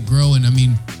it grow and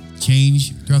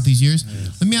change throughout these years.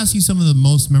 Let me ask you some of the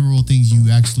most memorable things you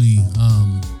actually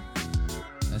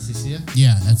That's CCF.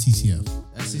 at CCF.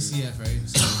 at CCF, right?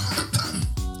 So,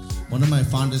 one of my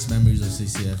fondest memories of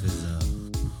CCF is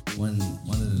when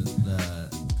one of the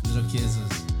little kids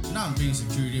was not being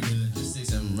security, but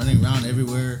logistics and running around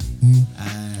everywhere.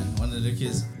 And one of the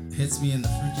kids hits me in the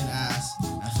freaking ass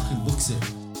and fucking books it.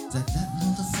 It's like, that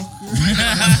motherfucker.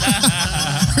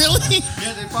 Really?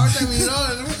 Yeah, they parked at me, you know,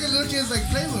 and the little kids like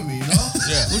playing with me, you know?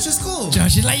 Yeah. Which is cool.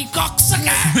 Josh, you like you cocksucker.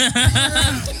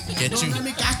 Get you. Let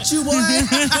me catch you, boy. I'm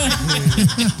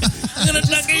gonna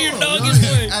knock at your dog You this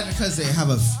know, way. and because they have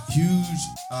a huge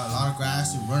lot of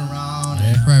grass to run around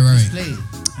Right, and right. just play,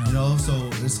 you know, so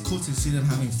it's cool to see them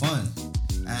having fun.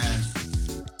 And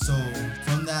so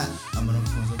from that, I'm gonna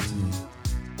comes up to me,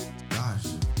 gosh,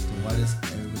 so why does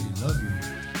everybody love you?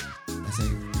 I say,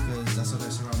 because that's what I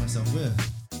surround myself with,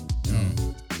 you know.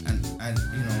 And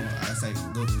you know, it's like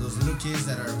those little kids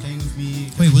that are playing with me.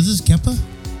 Wait, was this Kepa?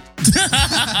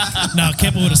 No,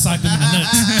 Kepa would have socked him in the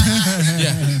nuts.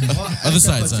 Yeah. Well, Other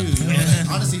side, too, son. you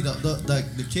know, honestly,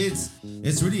 the kids,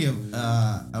 it's really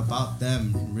about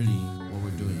them, really, what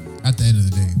we're doing. At the end of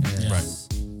the day. Yes.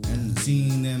 And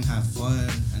seeing them have fun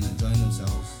and enjoying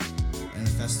themselves. And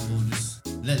the festival just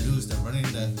let loose. They're running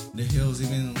the hills.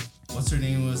 Even, what's her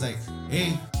name, was like,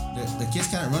 hey, the kids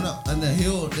can't run up on the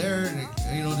hill there.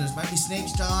 You know, there might be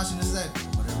snakes, Josh, and this is that.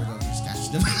 Whatever, don't just catch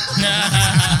them.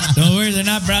 Don't worry, they're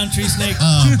not brown tree snake.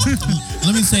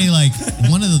 Let me say, like,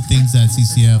 one of the things that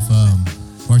CCF,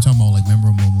 we're talking about, like,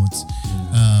 memorable moments.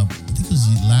 I think it was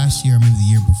last year, or maybe the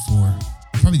year before,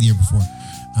 probably the year before.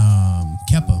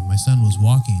 Kepa, my son, was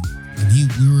walking, and we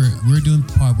were doing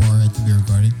par bar at the beer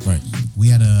garden. Right. We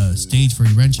had a stage for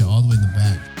Urencha all the way in the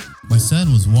back. My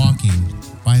son was walking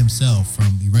by himself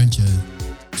from Urencha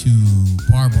to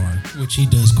par bar, Which he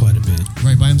does quite a bit.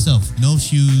 right by himself, no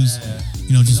shoes,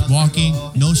 you know, just walking,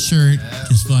 no shirt,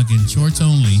 just fucking shorts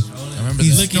only. I remember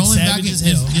He's that. Looking strolling back, savage as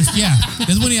hell. just yeah.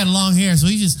 That's when he had long hair, so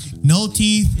he just no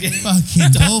teeth,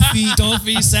 fucking toe feet,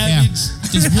 Dolphy, yeah, savage,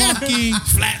 just walking.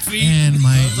 flat feet. And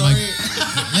my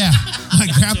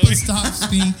grandpa stops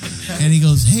me and he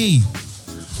goes, "Hey,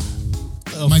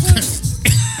 my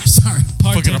sorry."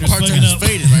 Fucking our bartender's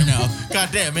faded right now. God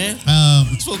damn, man.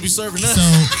 We're supposed to be serving us. So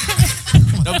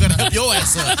I'm gonna help your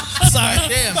ass up. Sorry,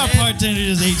 Damn, my man. bartender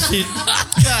just ate shit.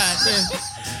 God damn.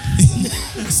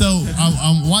 So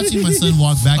I'm watching my son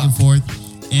walk back and forth,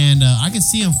 and I can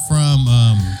see him from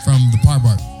the par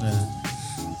bar.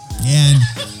 And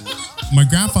my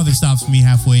grandfather stops me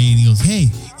halfway, and he goes, "Hey,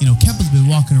 you know, Kepa's been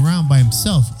walking around by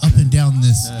himself up and down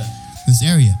this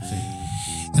area."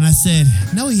 And I said,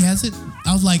 "No, he hasn't."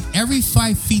 I was like, every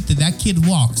 5 feet that kid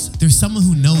walks, there's someone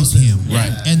who knows him,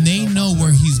 Right. And they know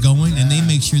where he's going, and they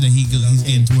make sure that he's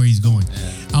getting to where he's going.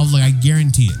 I was like, I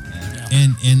guarantee it.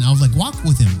 And I was like, walk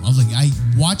with him. I was like, I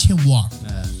watch him walk,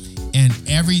 and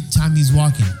every time he's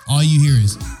walking, all you hear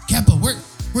is, "Kepa, where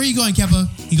are you going, Kepa?"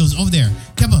 He goes, "Over there."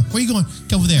 "Kepa, where are you going?"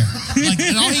 "Over there." Like,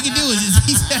 and all he can do is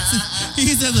he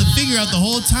just has to figure out the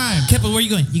whole time. Kepa, where you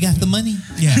going? You got the money?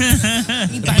 Yeah.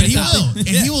 But he will. And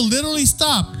he will literally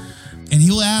stop and he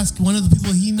will ask one of the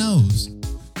people he knows,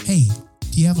 "Hey,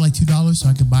 do you have like $2 so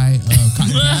I could buy cotton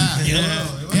candy?"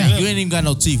 Yeah. You ain't even got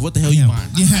no teeth. What the hell you buying?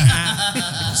 Yeah.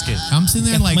 Just kidding. I'm sitting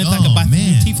there like, I oh could buy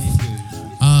man. Kepa.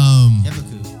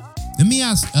 Let me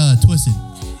ask Twisted,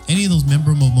 any of those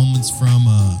memorable moments from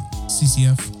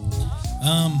CCF?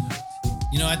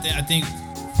 You know, I think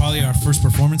probably our first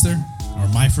performance there, or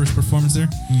my first performance there.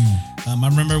 I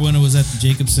remember when it was at the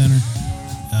Jacobs Center.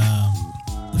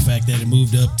 The fact that it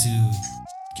moved up to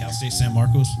Cal State San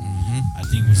Marcos, I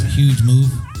think was a huge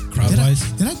move, crowd-wise.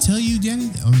 Did I tell you,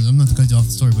 Danny? I'm not to cut you off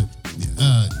the story, but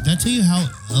did I tell you how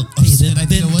upset I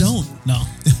think I was? No.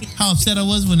 How upset I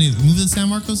was when it moved to San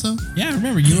Marcos, though? Yeah, I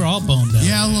remember you were all boned up.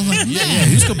 Yeah, I was like, Yeah,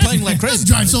 he was complaining like let's crazy.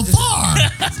 drive so far.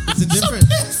 It's a different.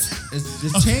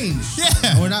 It's change. Yeah.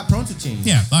 And we're not prone to change.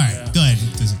 Yeah, all right, go ahead.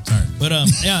 Sorry. But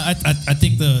yeah, I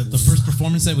think the first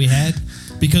performance that we had,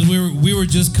 because we were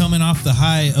just coming off the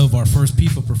high of our first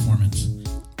PIFA performance,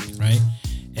 right?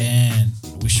 And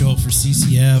we show up for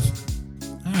CCF.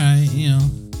 All right, you know,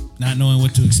 not knowing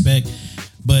what to expect,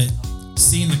 but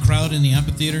seeing the crowd in the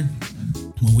amphitheater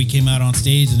when we came out on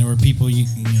stage, and there were people you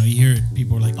hear it,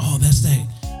 people were like, "Oh, that's that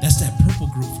purple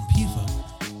group from PIFA."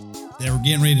 They were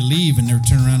getting ready to leave, and they were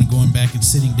turning around and going back and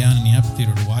sitting down in the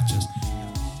amphitheater to watch us.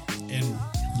 And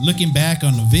looking back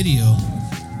on the video,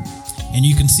 and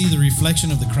you can see the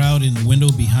reflection of the crowd in the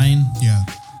window behind Yeah.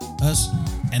 us,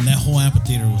 and that whole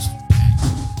amphitheater was packed,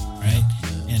 right?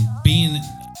 And being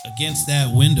against that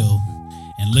window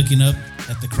and looking up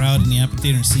at the crowd in the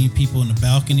amphitheater and seeing people in the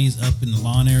balconies, up in the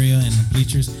lawn area and the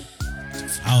bleachers,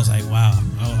 I was like, wow,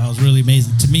 I was really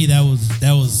amazing. To me, that was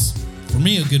for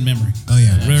me, a good memory. Oh,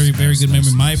 yeah. Very good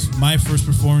memory. My first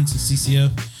performance at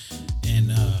CCF,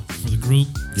 and for the group,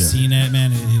 seeing that,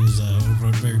 man, it was a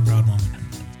very proud moment.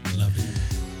 I loved it.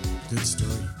 Good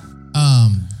story.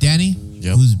 Danny,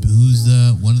 Yep. who's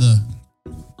one of the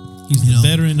He's the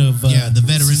veteran of the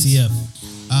veterans. CCF.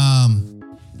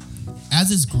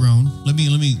 As it's grown, let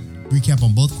me recap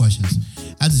on both questions.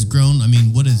 As it's grown, I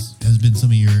mean, what has been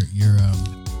some of your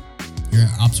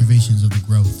observations of the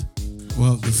growth?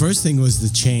 Well, the first thing was the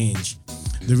change.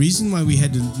 The reason why we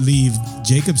had to leave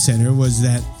Jacob Center was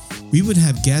that we would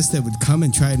have guests that would come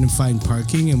and try to find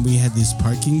parking, and we had this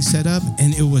parking set up,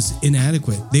 and it was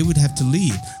inadequate. They would have to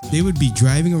leave. They would be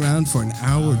driving around for an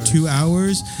hour, 2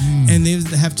 hours, and they would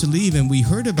have to leave, and we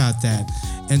heard about that.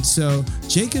 And so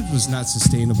Jacob was not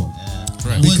sustainable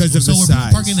because of the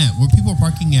size. Were people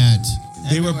parking at?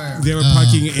 They were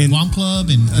parking in Bomb Club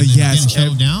and yes,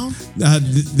 shuttled down.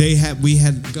 We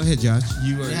had. Go ahead, Josh.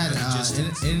 You were They had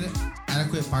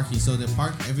inadequate parking, so they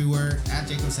parked everywhere at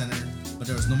Jacob Center, but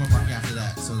there was no more parking after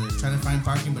that. So they're trying to find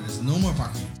parking, but there's no more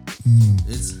parking.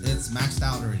 It's maxed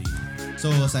out already.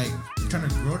 So it's like they're trying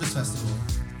to grow this festival,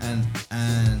 and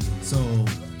so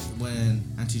when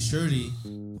Auntie Shirley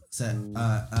said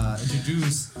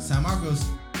introduced San Marcos,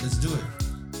 let's do it,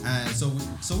 and so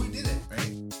we did it,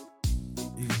 right?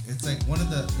 It's like one of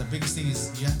the biggest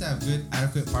things is you have to have good,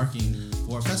 adequate parking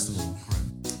for a festival.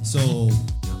 So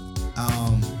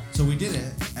we did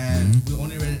it, and we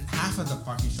only rented half of the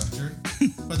parking structure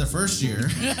for the first year.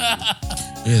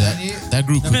 That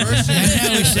group. The first year,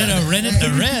 Yeah, we should have rented the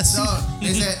rest. So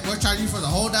they said we're charging you for the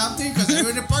whole damn thing because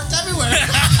everybody parked everywhere.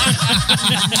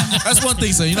 That's one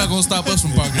thing, so you're not gonna stop us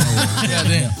from parking over. Yeah,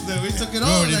 damn. So we took it We're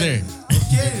over. already there.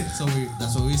 Okay, so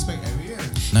that's what we expect every year.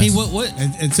 Hey, what?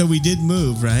 And so we did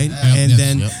move, right? And Yes.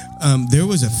 then there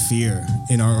was a fear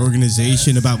in our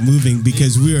organization about moving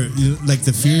because we were like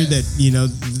the fear that,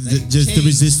 just the change.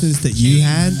 resistance that you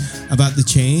had about the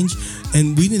change.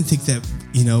 And we didn't think that,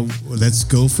 let's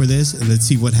go for this and let's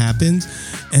see what happens.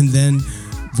 And then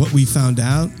what we found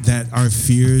out that our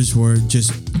fears were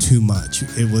just too much.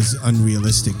 It was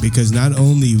unrealistic because not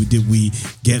only did we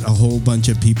get a whole bunch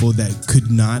of people that could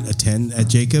not attend at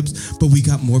Jacobs, but we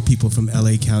got more people from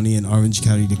LA County and Orange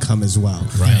County to come as well.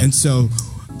 Right. And so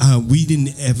we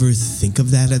didn't ever think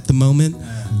of that at the moment,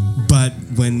 but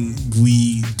when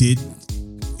we did,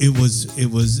 it was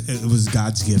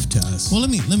God's gift to us. Well,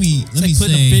 let me It's like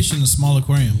putting a fish in a small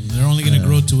aquarium. They're only going to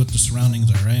grow to what the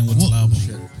surroundings are, right? And what's allowable.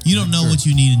 You don't know what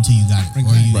you need until you got it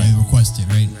or you request it,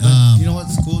 right? You know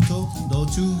what's cool too?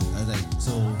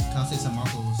 Cal State San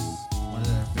Marcos, one of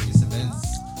their biggest events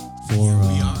for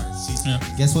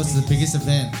guess what's the biggest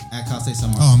event at Cal State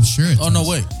San Marcos? Oh, I'm sure it's Oh, us. no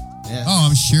way. Yes. Oh,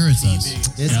 I'm sure it's us.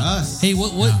 It's us. Hey,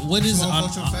 what is Small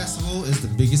Cultural Festival is the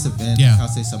biggest event Yeah. at Cal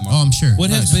State San Oh, Marcos. I'm sure. what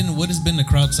has been the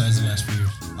crowd size the last few years?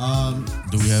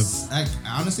 Do we have?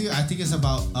 Honestly, I think it's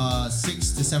about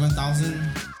 6,000 to 7,000,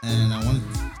 and I wanted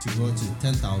to grow it to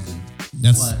 10,000.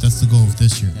 That's the goal of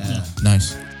this year. Yeah.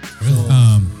 Nice.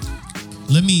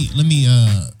 Let me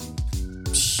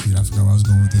shoot, I forgot where I was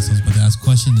going with this. I was about to ask a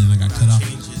question and I got cut off.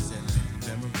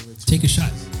 Take a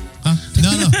shot. Huh? No.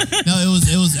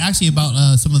 It was actually about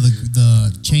some of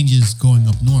the changes going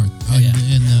up north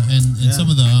and some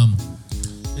of the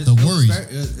worries.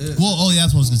 That's what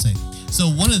I was gonna say. So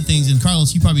one of the things, and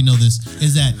Carlos, you probably know this,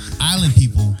 is that island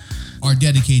people are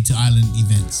dedicated to island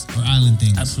events or island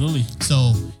things. Absolutely.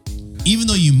 So even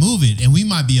though you move it, and we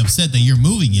might be upset that you're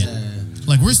moving it,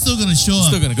 like we're still gonna show up.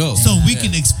 Still gonna go. So we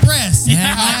can express. This is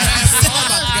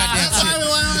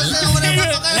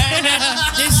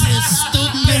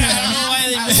stupid. I don't know why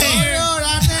they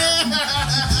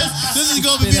This is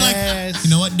going to be like, you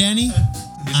know what, Danny?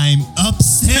 I'm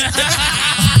upset.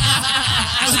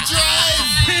 The drive.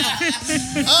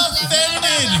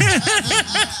 Offended.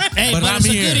 Hey, But I'm it's a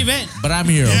here. good event. But I'm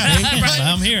here. Okay. But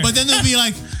I'm here. But then they'll be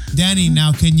like, Danny,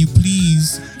 now can you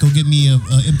please go get me a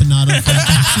empanada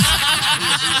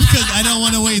because I don't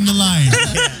want to wait in the line.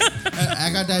 I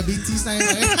got diabetes now.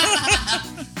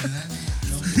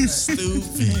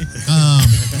 Stupid.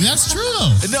 That's true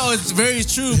though. No, it's very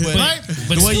true, but, Right?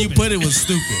 But the way you stupid. put it was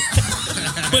stupid.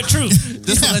 But true.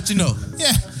 Just to let you know.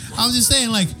 Yeah, I was just saying,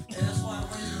 like,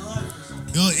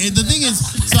 the thing is,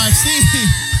 so I've seen,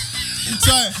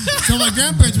 so my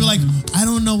grandparents were like, I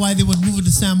don't know why they would move it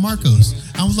to San Marcos.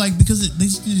 I was like, because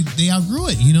they outgrew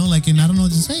it, like, and I don't know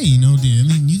what to say, I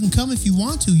mean, you can come if you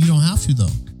want to, you don't have to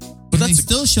though. But they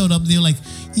still showed up. They're like,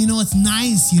 it's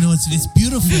nice, it's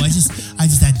beautiful. I just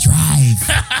that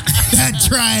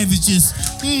drive is just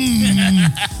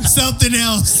something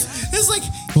else. It's like,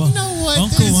 you know what?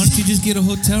 Uncle, why don't you just get a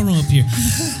hotel room up here?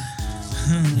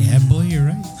 Yeah, boy, you're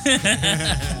right.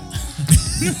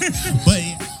 But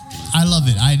I love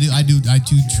it. I do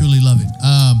truly love it.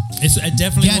 It's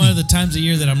definitely Daddy. one of the times of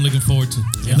year that I'm looking forward to.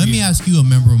 Let me ask you a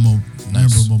memorable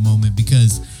moment,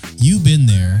 because you've been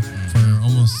there for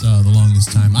almost the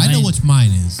longest time. I know Mine. what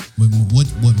mine is.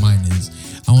 What mine is.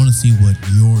 I want to see what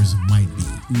yours might be.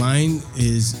 Mine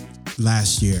is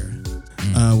last year.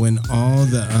 When all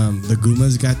the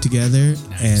Gumas got together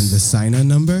and the sign-on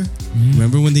number.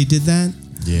 Remember when they did that?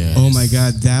 Yeah. Oh my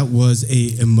God, that was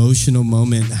a emotional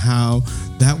moment. How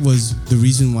that was the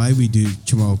reason why we do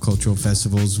Chamorro Cultural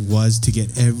Festivals, was to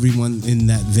get everyone in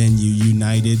that venue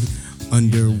united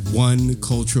under one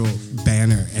cultural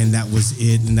banner, and that was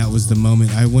it. And that was the moment.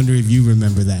 I wonder if you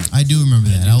remember that. I do remember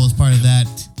that. I was part of that.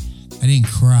 I didn't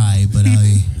cry, but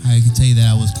I can tell you that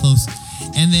I was close.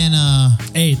 And then,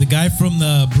 Hey, the guy from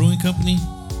the brewing company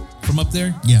from up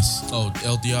there. yes. Oh,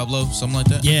 El Diablo, something like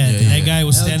that. Yeah, that guy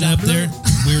was standing up there.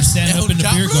 We were standing up in the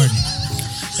beer garden.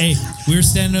 Hey, we were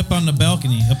standing up on the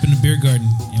balcony, up in the beer garden,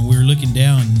 and we were looking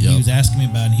down. And he was asking me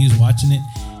about it, and he was watching it,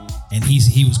 and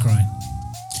he was crying.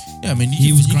 Yeah, I mean,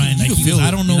 He was crying. Like he feel goes, it,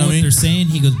 I don't know you what I mean? they're saying.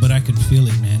 He goes, but I could feel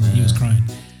it, man. And he was crying.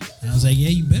 And I was like, yeah,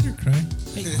 you better cry.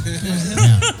 Hey,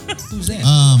 who's that?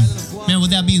 Man,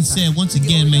 with that being said, once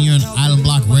again, man, you're on Island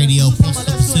Block Radio, Post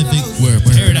Pacific, Where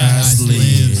paradise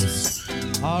lives.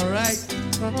 All right.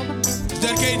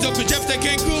 Dedicated up to Jeff the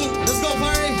Cancun. Let's go,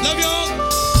 party. Love y'all.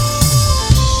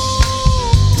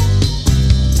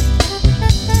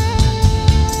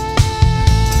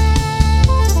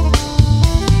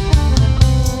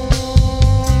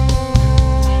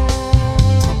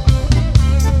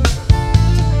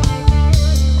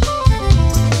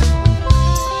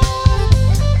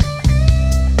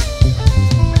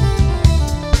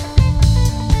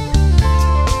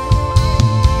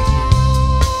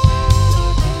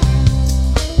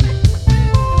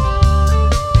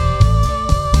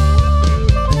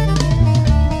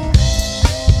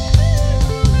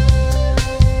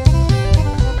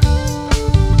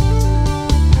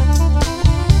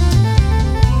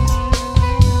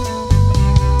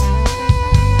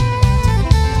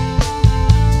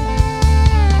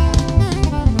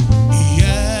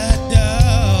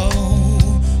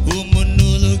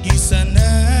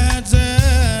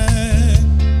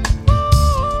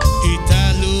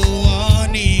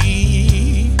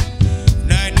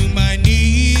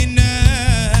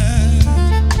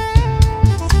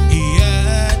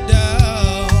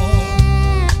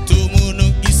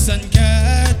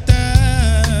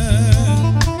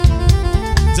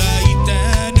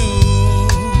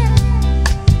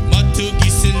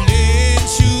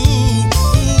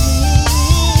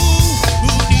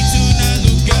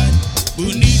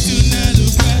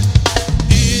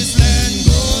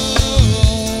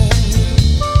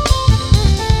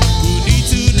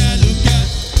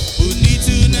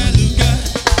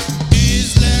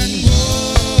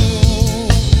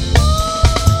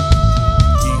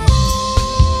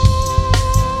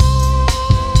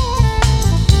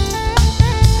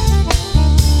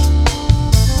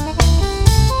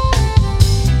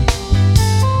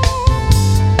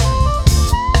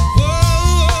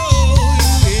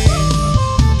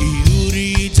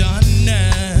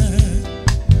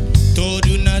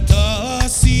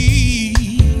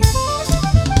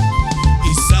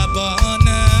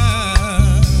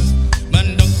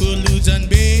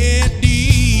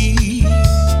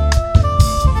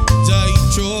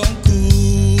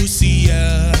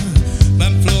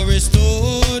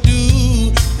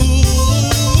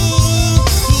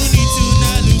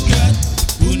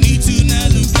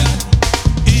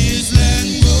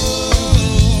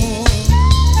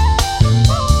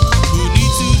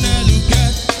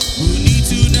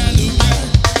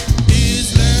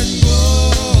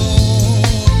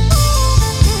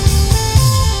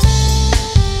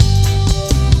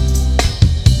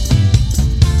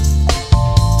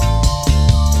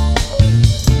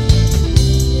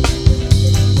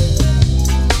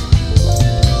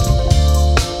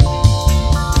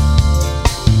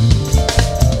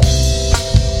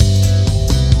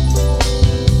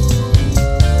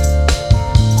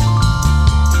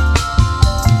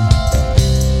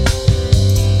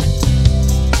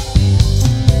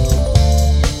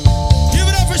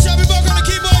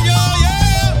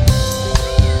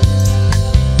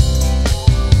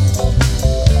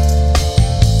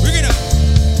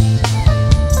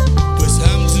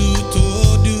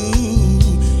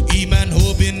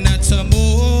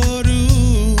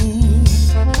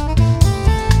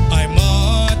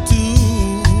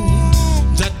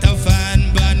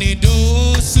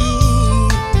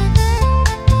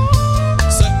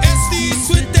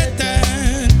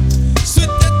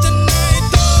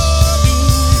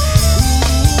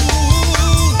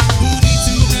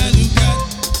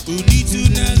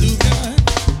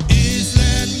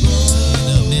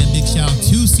 Man, big shout out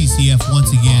to CCF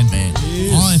once again. Oh, man.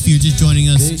 If you're just joining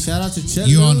us, Big shout out to Chet.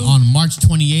 you're on March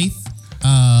 28th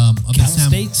up in Cal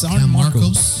State San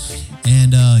Marcos.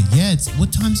 And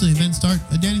what time's the event start,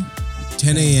 Danny?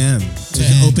 10 a.m.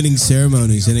 There's opening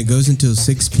ceremonies, and it goes until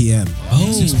 6 p.m.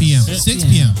 6 p.m. 6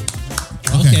 p.m.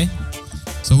 Okay.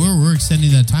 So we're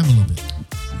extending that time a little bit.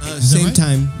 Is that Same right?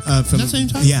 time. From that same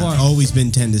time? Yeah, Four. always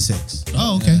been 10 to 6.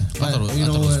 Oh, okay. But, I you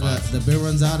know thought it was what? five. The beer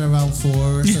runs out around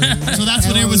 4. So that's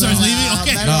when everyone starts leaving?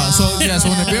 Okay. So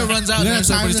when the beer runs out, We're gonna then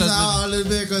time everybody this starts out leaving. a little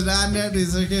bit because I net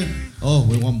is like, oh,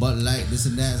 we want Bud Light, this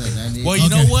and that. It's like, I need. Well, you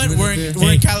Okay. know what?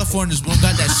 We're in California. We don't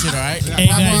got that shit, all right? Hey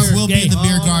guys, We'll be in the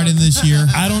beer garden this year.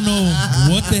 I don't know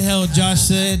what the hell Josh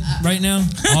said right now.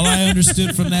 All I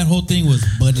understood from that whole thing was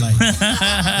Bud Light.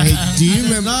 Hey, do you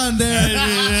remember? None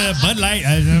there. Bud Light.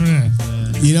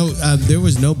 You know, there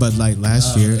was no Bud Light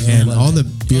last year, and all the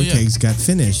beer yeah. kegs got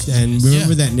finished. And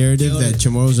remember that narrative that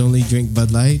Chamorros only drink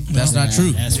Bud Light? That's not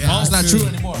true. That's That's not true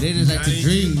anymore. They just like to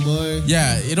drink, boy.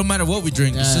 Yeah, it don't matter what we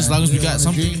drink. It's just as long as we got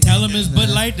something. Tell them it's Bud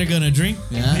Light, they're gonna drink.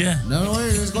 Yeah. Yeah. No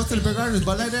way. Let's go to the beer garden. There's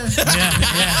Bud Light there.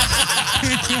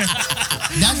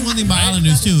 That's one thing about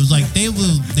Islanders too. Is like they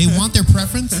want their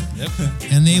preference,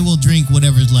 and they will drink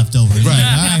whatever's left over. It's like, all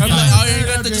I'm right, like, fine. oh, you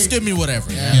got to just give me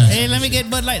whatever. Yeah. Hey, let me get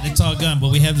Bud Light. It's all gone,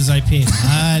 but we have this IPA.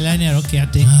 Okay,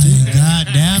 I'll take Oh, two. God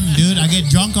damn, dude, I get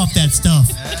drunk off that stuff.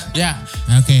 Yeah.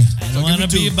 Okay. I don't want to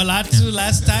be Balatsu.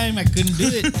 Last time I couldn't do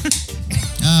it.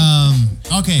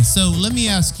 Okay, so let me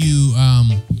ask you.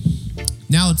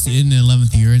 Now it's in the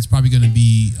 11th year. It's probably going to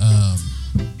be.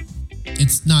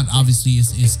 It's not obviously.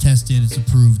 It's tested. It's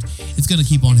approved. It's going to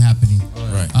keep on happening.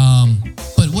 Right.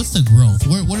 But what's the growth?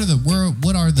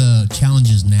 What are the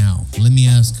challenges now? Let me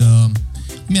ask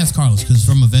Carlos, because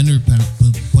from a vendor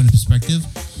point of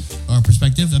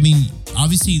perspective, I mean,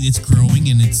 obviously it's growing,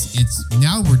 and it's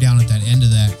now we're down at that end of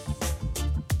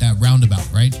that roundabout,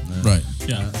 right? Right.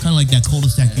 Yeah. Kind of like that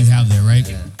cul-de-sac you have there, right?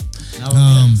 Now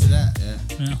we're getting to that.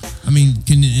 Yeah. I mean,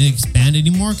 can it expand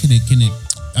anymore? Can it?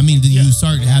 I mean, did you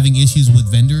start having issues with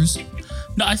vendors?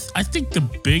 No, I think the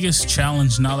biggest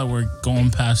challenge now that we're going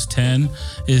past 10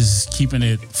 is keeping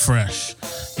it fresh.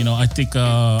 You know, I think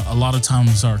a lot of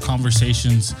times our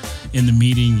conversations in the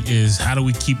meeting is how do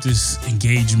we keep this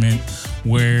engagement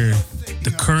where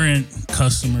the current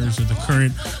customers or the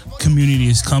current community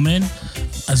is coming,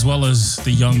 as well as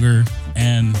the younger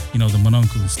and, you know, the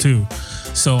monuncles too.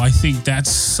 So I think that's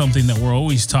something that we're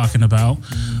always talking about.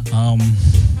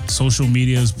 Social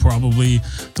media is probably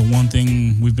the one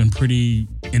thing we've been pretty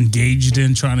engaged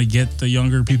in, trying to get the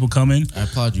younger people coming. I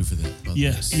applaud you for that. by the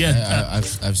Yes, way. yeah.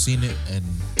 I've seen it, and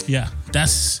Yeah,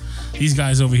 that's these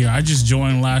guys over here. I just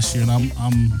joined last year, and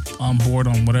I'm on board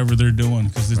on whatever they're doing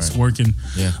because it's Right. working.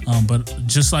 Yeah. But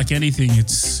just like anything,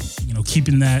 it's, you know,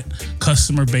 keeping that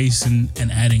customer base and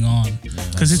adding on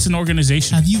because it's an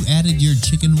organization. Have you added your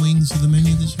chicken wings to the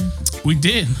menu this year? We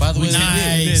did. by the way, We they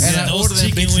Nice. did. And Yeah, I those ordered them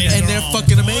chicken bitches, wings and are they're on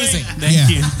fucking point. amazing. Thank Yeah.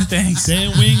 you. Thanks.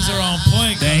 Them wings are on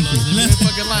point. Thank you. You ain't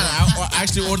fucking lying. I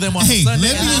actually ordered them on Hey, Sunday.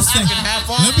 let me and just I say- fucking half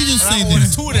off, let me just and I say ordered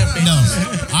this. 2 of them bitches.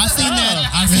 No,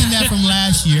 I seen that from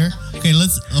last year. Okay,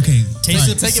 Taste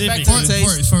sorry. the Take it back Pacific. to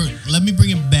the taste. Let me bring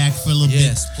it back for a little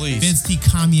Yes, bit. please. Vince T,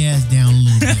 calm your ass down a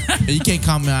little bit. You can't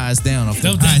calm my eyes down. Off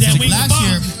Them, the Alright, them so wings last are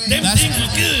year- bomb. Them last- things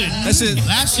were good. That's it.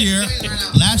 Last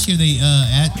year they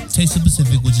at Taste of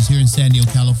Pacific, which is here in San Diego,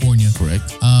 California.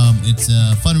 Correct. It's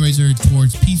a fundraiser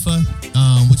towards PIFA,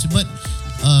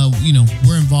 you know,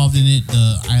 we're involved in it.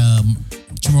 The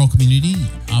Chamorro community,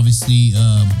 obviously,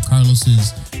 Carlos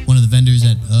is one of the vendors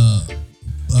that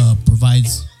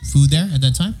provides food there at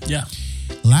that time. Yeah.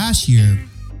 Last year,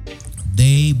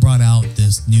 they brought out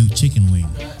this new chicken wing.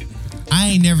 I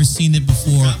ain't never seen it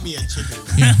before.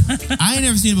 Yeah, I ain't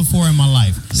never seen it before in my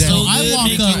life. So So I good, walk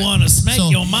make up. you want to smack so-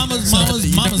 your mama's tried we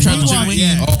the walk wing?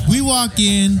 in. Oh. We walk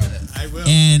in,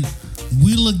 and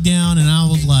we look down, and I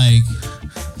was like,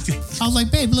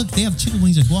 babe, look, they have chicken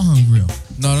wings at Guahan Grill.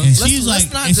 No, And let's, she's let's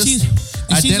like- not and just she's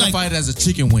identify like- it as a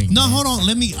chicken wing. No, hold on,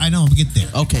 I know, we'll get there.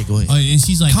 Okay, go ahead. And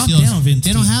she's like, Calm she goes, down, Vince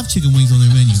they don't T. have chicken wings on their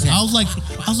menu. I was like,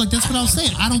 that's what I was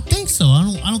saying. I don't think so. I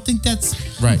don't think that's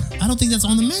Right. I don't think that's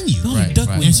on the menu. Right, duck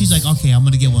right. wings. And she's like, okay, I'm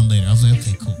gonna get one later. I was like,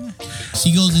 okay, cool.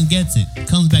 She goes and gets it.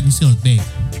 Comes back and she goes, babe,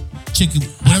 chicken,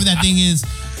 whatever that thing is,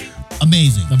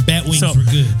 amazing. The bat wings So- were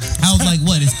good. I was like,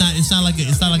 what? It's not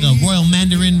like a Royal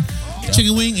Mandarin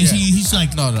chicken wing. And he's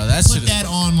like, No, that put shit is- that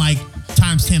on like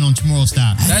times 10 on Chamorro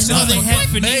style. That's know they had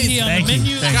amazing. finiti on the Thank you.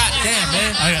 menu. Thank you. God damn,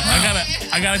 man.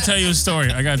 I gotta tell you a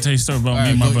story. I gotta tell you a story about me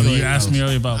and my go brother. You ahead, asked me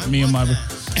earlier about me and my brother.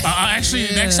 Actually,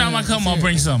 next time I come, I'll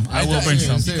bring some. I will bring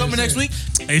some. You coming next week?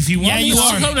 If you want me,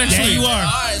 I'll come next week. You are.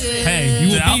 Hey, You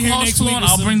will the be here alcohol's next week flowing, with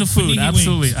I'll some bring the food. panini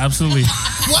Absolutely, wings. absolutely.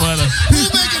 But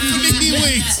Who's making panini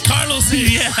wings? Carlos here.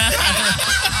 yeah.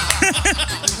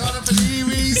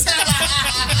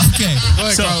 Okay. Go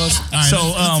ahead, So- Carlos. All right,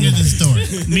 So, let's hear this story.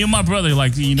 Me and my brother,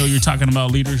 like, you know, you're talking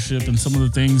about leadership and some of the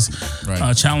things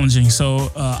Right. challenging.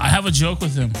 So I have a joke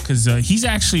with him because he's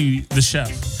actually the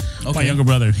chef. My Okay. younger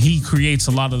brother, he creates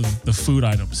a lot of the food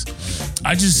items.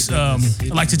 I just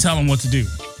like to tell him what to do.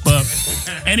 But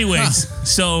anyways,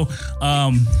 so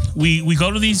we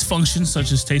go to these functions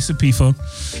such as Taste of PIFA,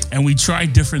 and we try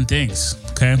different things.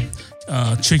 Okay,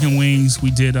 chicken wings.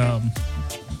 We did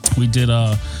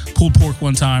pulled pork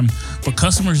one time, but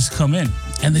customers come in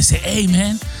and they say, "Hey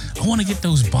man, I want to get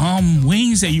those bomb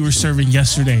wings that you were serving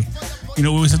yesterday." You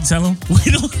know what we have to tell them?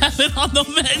 We don't have it on the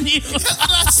menu.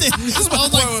 That's it. I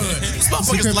was like, This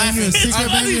motherfucker's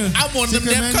laughing. I'm one of them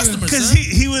damn customers. Because Son.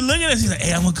 he would look at us, he's like,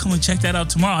 "Hey, I'm gonna come and check that out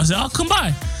tomorrow." I said, "Oh, come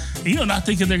by." You know, not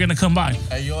thinking they're gonna come by.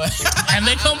 Hey, yo. And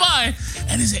they come by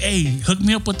and they say, "Hey, hook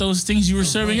me up with those things you were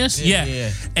serving us." Yeah.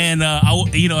 And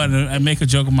I make a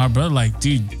joke with my brother, like,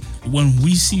 dude, when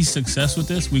we see success with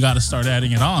this, we got to start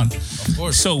adding it on. Of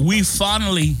course. So we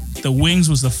finally, the wings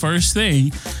was the first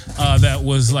thing that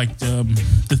was like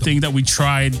the thing that we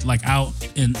tried like out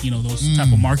in, you know, those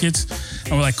type of markets.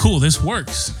 And we're like, cool, this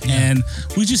works. And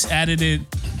we just added it,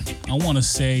 I want to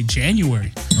say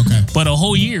January. okay. But a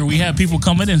whole year, we had people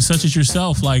coming in, such as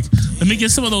yourself, like, let me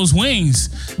get some of those wings.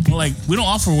 We're like, we don't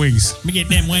offer wings. Let me get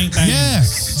them wing things. Yeah,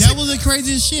 that was the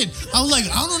craziest shit. I was like,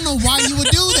 I don't know why you would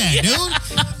do that,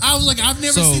 dude. I was like, I've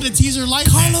never So- seen a teaser like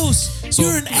Carlos, So,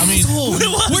 you're an I mean, asshole.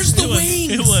 Where's the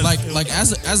wings? It was. like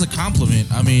as a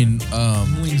compliment, I mean,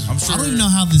 I'm that. sure. I don't even know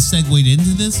how this segued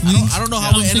into this. I don't know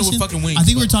how we ended with fucking wings, I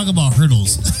think but- we're talking about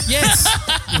hurdles. Yes,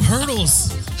 hurdles.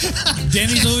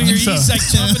 Danny's over here. He's like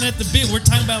chomping at the bit. We're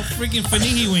talking about freaking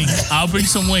panini wings. I'll bring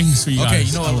some wings for you Okay,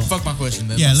 guys. you know what? Fuck my question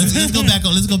then. Yeah, let's go back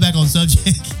on. Let's go back on subject.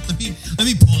 let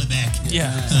me pull it back.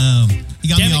 Yeah. You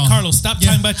got Damn me it, all. Carlos, stop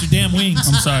talking about your damn wings.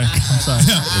 I'm sorry.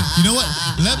 You know what?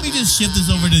 Let me just shift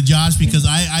this over to Josh because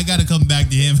I got to come back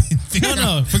to him. And figure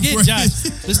No, out forget where Josh.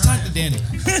 Let's talk to Danny.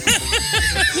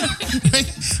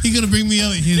 He's gonna bring me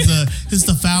up his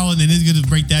foul, and then he's gonna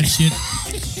break that shit.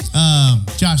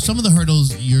 Josh, some of the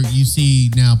hurdles you see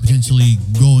now potentially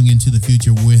going into the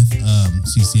future with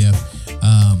CCF,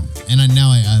 and I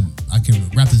can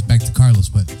wrap this back to Carlos,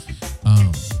 but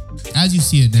as you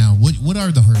see it now, what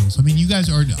are the hurdles? I mean, you guys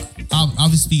are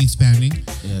obviously expanding.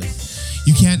 Yes.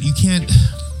 You can't.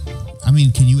 I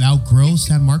mean, can you outgrow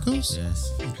San Marcos? Yes.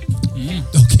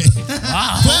 Okay.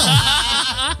 Wow.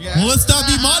 Well, let's not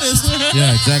be modest.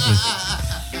 Yeah, exactly.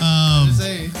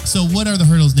 So, what are the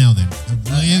hurdles now then?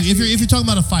 If you're talking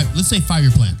about let's say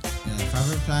 5-year plan. Yeah,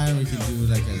 5-year plan we can do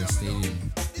like at a stadium.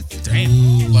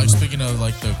 Like speaking of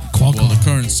like the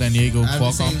current San Diego Have the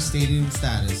Qualcomm. same stadium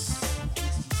status.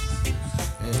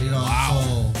 You know,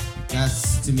 so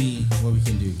that's to me what we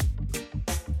can do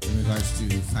in regards to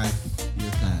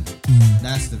 5-year plan.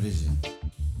 That's the vision.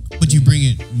 But you bring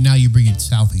it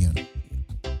south again.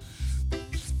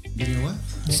 You know what?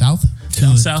 South?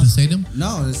 South. To stadium?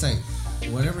 No, it's like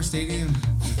whatever stadium.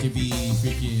 It could be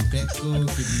freaking Petco, it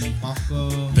could be Paco.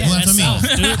 Well, that's what I mean. South,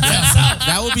 dude. That's south.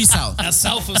 That would be south. That's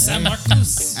south of San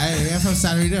Marcos. I'm from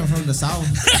San Rita. I'm from the south.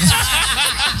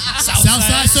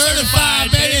 Southside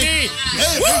certified, baby.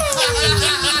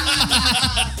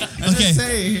 Okay.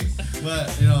 Say,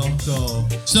 but you know,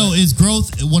 So is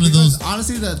growth one of because those?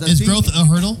 honestly, the Is thing, growth a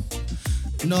hurdle,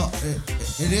 No,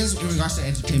 it is in regards to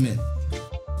entertainment.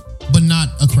 but not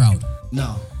a crowd?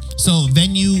 No. So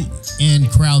venue and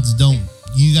crowds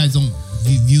you guys don't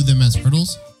view them as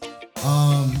hurdles?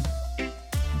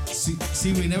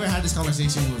 See, we never had this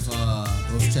conversation with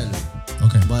Chelly,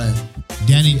 Okay. but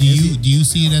Danny, do you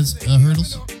see it as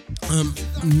hurdles?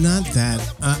 Not that.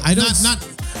 I don't.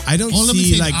 I don't Let me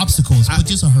see say like obstacles, but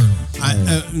just a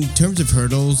hurdle. in terms of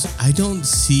hurdles, I don't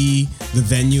see the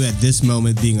venue at this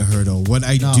moment being a hurdle. What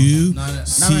I do not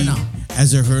see right now.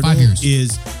 as a hurdle 5 years.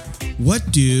 is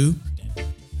what do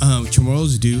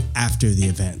Chamorros do after the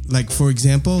event. Like, for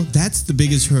example, that's the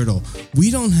biggest hurdle.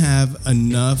 We don't have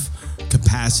enough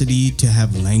capacity to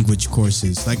have language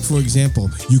courses. Like, for example,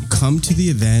 you come to the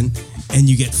event and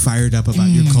you get fired up about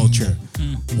your culture.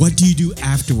 What do you do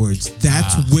afterwards?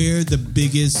 That's where the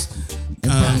biggest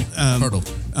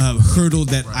hurdle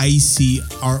that I see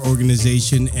our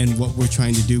organization and what we're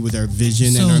trying to do with our vision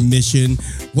and So- our mission.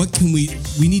 What can we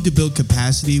need to build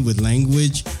capacity with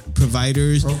language,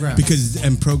 providers Programs.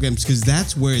 and programs because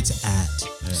that's where it's at.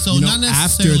 So You know, not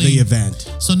after necessarily the event.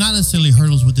 So not necessarily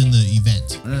hurdles within the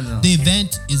event. No. The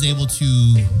event is able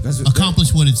to That's-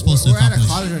 accomplish what it's supposed to We're at a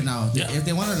accomplish. college right now. If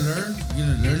they want to learn, you're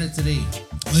gonna learn it today.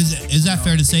 Is that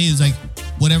fair to say? Is like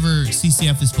whatever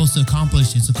CCF is supposed to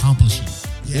accomplish, it's accomplishing.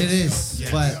 It is,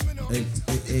 but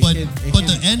But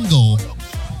the end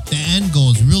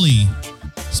goal is really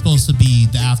supposed to be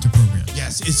the after program.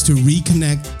 Yes, it's to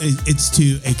reconnect. It's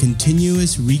to a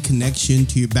continuous reconnection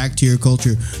to back to your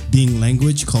culture, being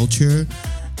language, culture,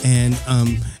 and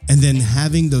then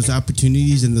having those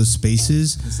opportunities and those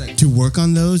spaces like- to work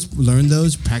on those, learn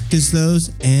those, practice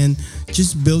those, and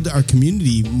just build our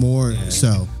community more.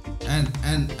 So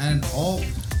and all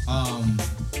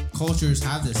cultures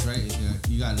have this, right?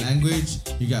 You got language,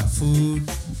 you got food,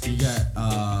 you got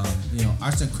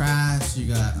arts and crafts, you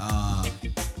got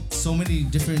so many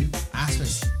different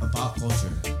aspects about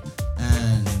culture,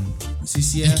 and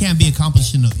CCF It can't be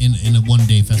accomplished in a one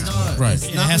day festival. Right. it's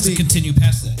It not has to gonna be- continue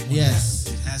past that. Yes,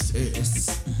 it has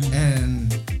to.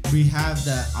 and we have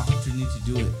that opportunity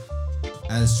to do it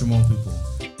as Chamorro people.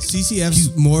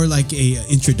 CCF's more like a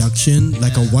introduction,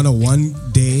 like a 101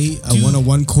 day, a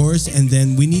 101 course, and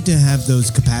then we need to have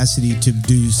those capacity to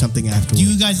do something afterwards. Do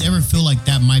you guys ever feel like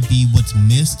that might be what's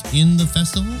missed in the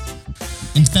festival?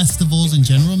 In festivals in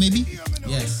general, maybe?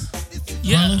 Yes.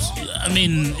 Yeah, Carlos? I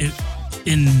mean,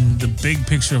 in the big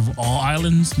picture of all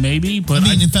islands, maybe. But I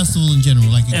mean, in festival in general,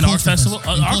 like in our festival, in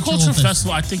our cultural culture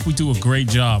festival, I think we do a great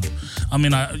job. I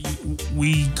mean, I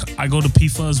go to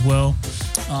PIFA as well.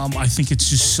 I think it's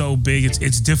just so big.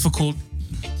 It's difficult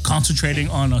concentrating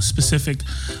on a specific,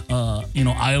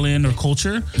 island or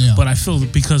culture. Yeah. But I feel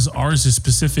that because ours is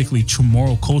specifically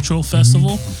Chamorro Cultural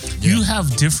Festival, you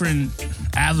have different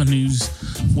avenues.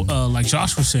 Like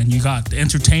Josh was saying, you got the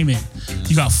entertainment,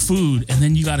 you got food, and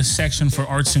then you got a section for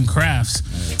arts and crafts.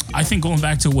 I think going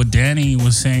back to what Danny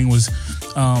was saying was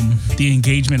the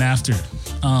engagement after.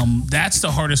 That's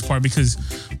the hardest part because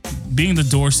being the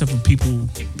doorstep of people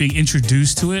being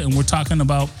introduced to it, and we're talking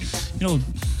about,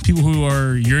 people who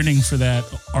are yearning for that,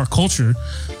 our culture.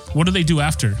 What do they do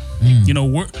after?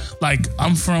 We're like,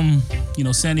 I'm from,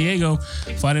 San Diego.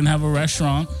 If I didn't have a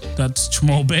restaurant that's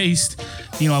Chamorro based,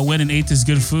 I went and ate this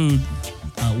good food.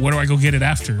 Where do I go get it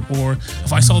after? Or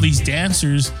if I saw these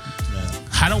dancers,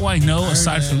 how do I know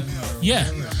aside from,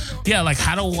 like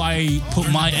how do I put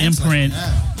my imprint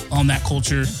on that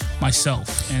culture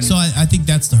myself? And So I think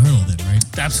that's the hurdle then, right?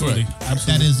 absolutely.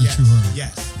 That is the true hurdle.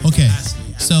 Yes. Okay,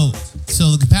 so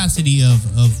the capacity of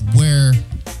where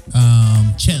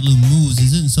Chetlu moves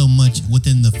isn't so much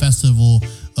within the festival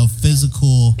of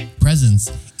physical presence.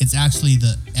 It's actually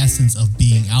the essence of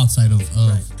being outside of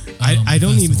I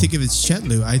don't even festival. think of it as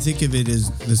Chetlu. I think of it as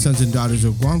the Sons and Daughters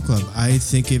of Guam Club. I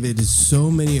think of it as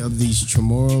so many of these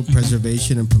Chamorro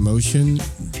preservation and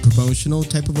promotional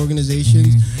type of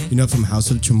organizations, from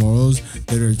House of Chamorros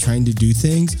that are trying to do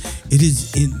things. It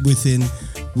is within,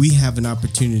 we have an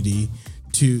opportunity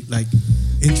to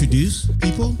introduce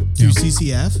people to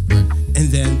CCF, and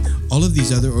then all of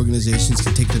these other organizations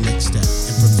can take the next step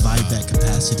and provide that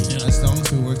capacity. As long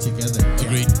as we work together.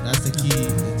 Agreed. That's the key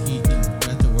thing. We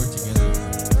have to work together.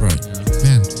 Right.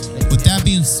 Man, with that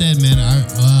being said, man,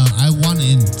 I want to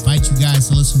invite you guys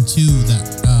to listen to that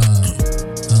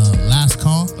last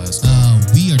call.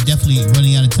 We are definitely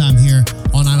running out of time here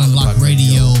on Island Lock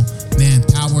Radio, man,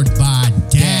 powered by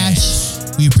Dash.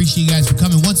 We appreciate you guys for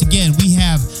coming. Once again, we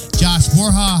have Josh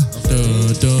Borja,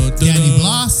 Danny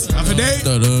Blas,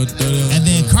 and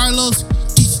then Carlos.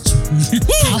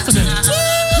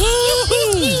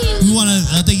 We want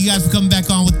to thank you guys for coming back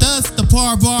on with us. The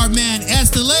Par Bar, man,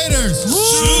 Estelators.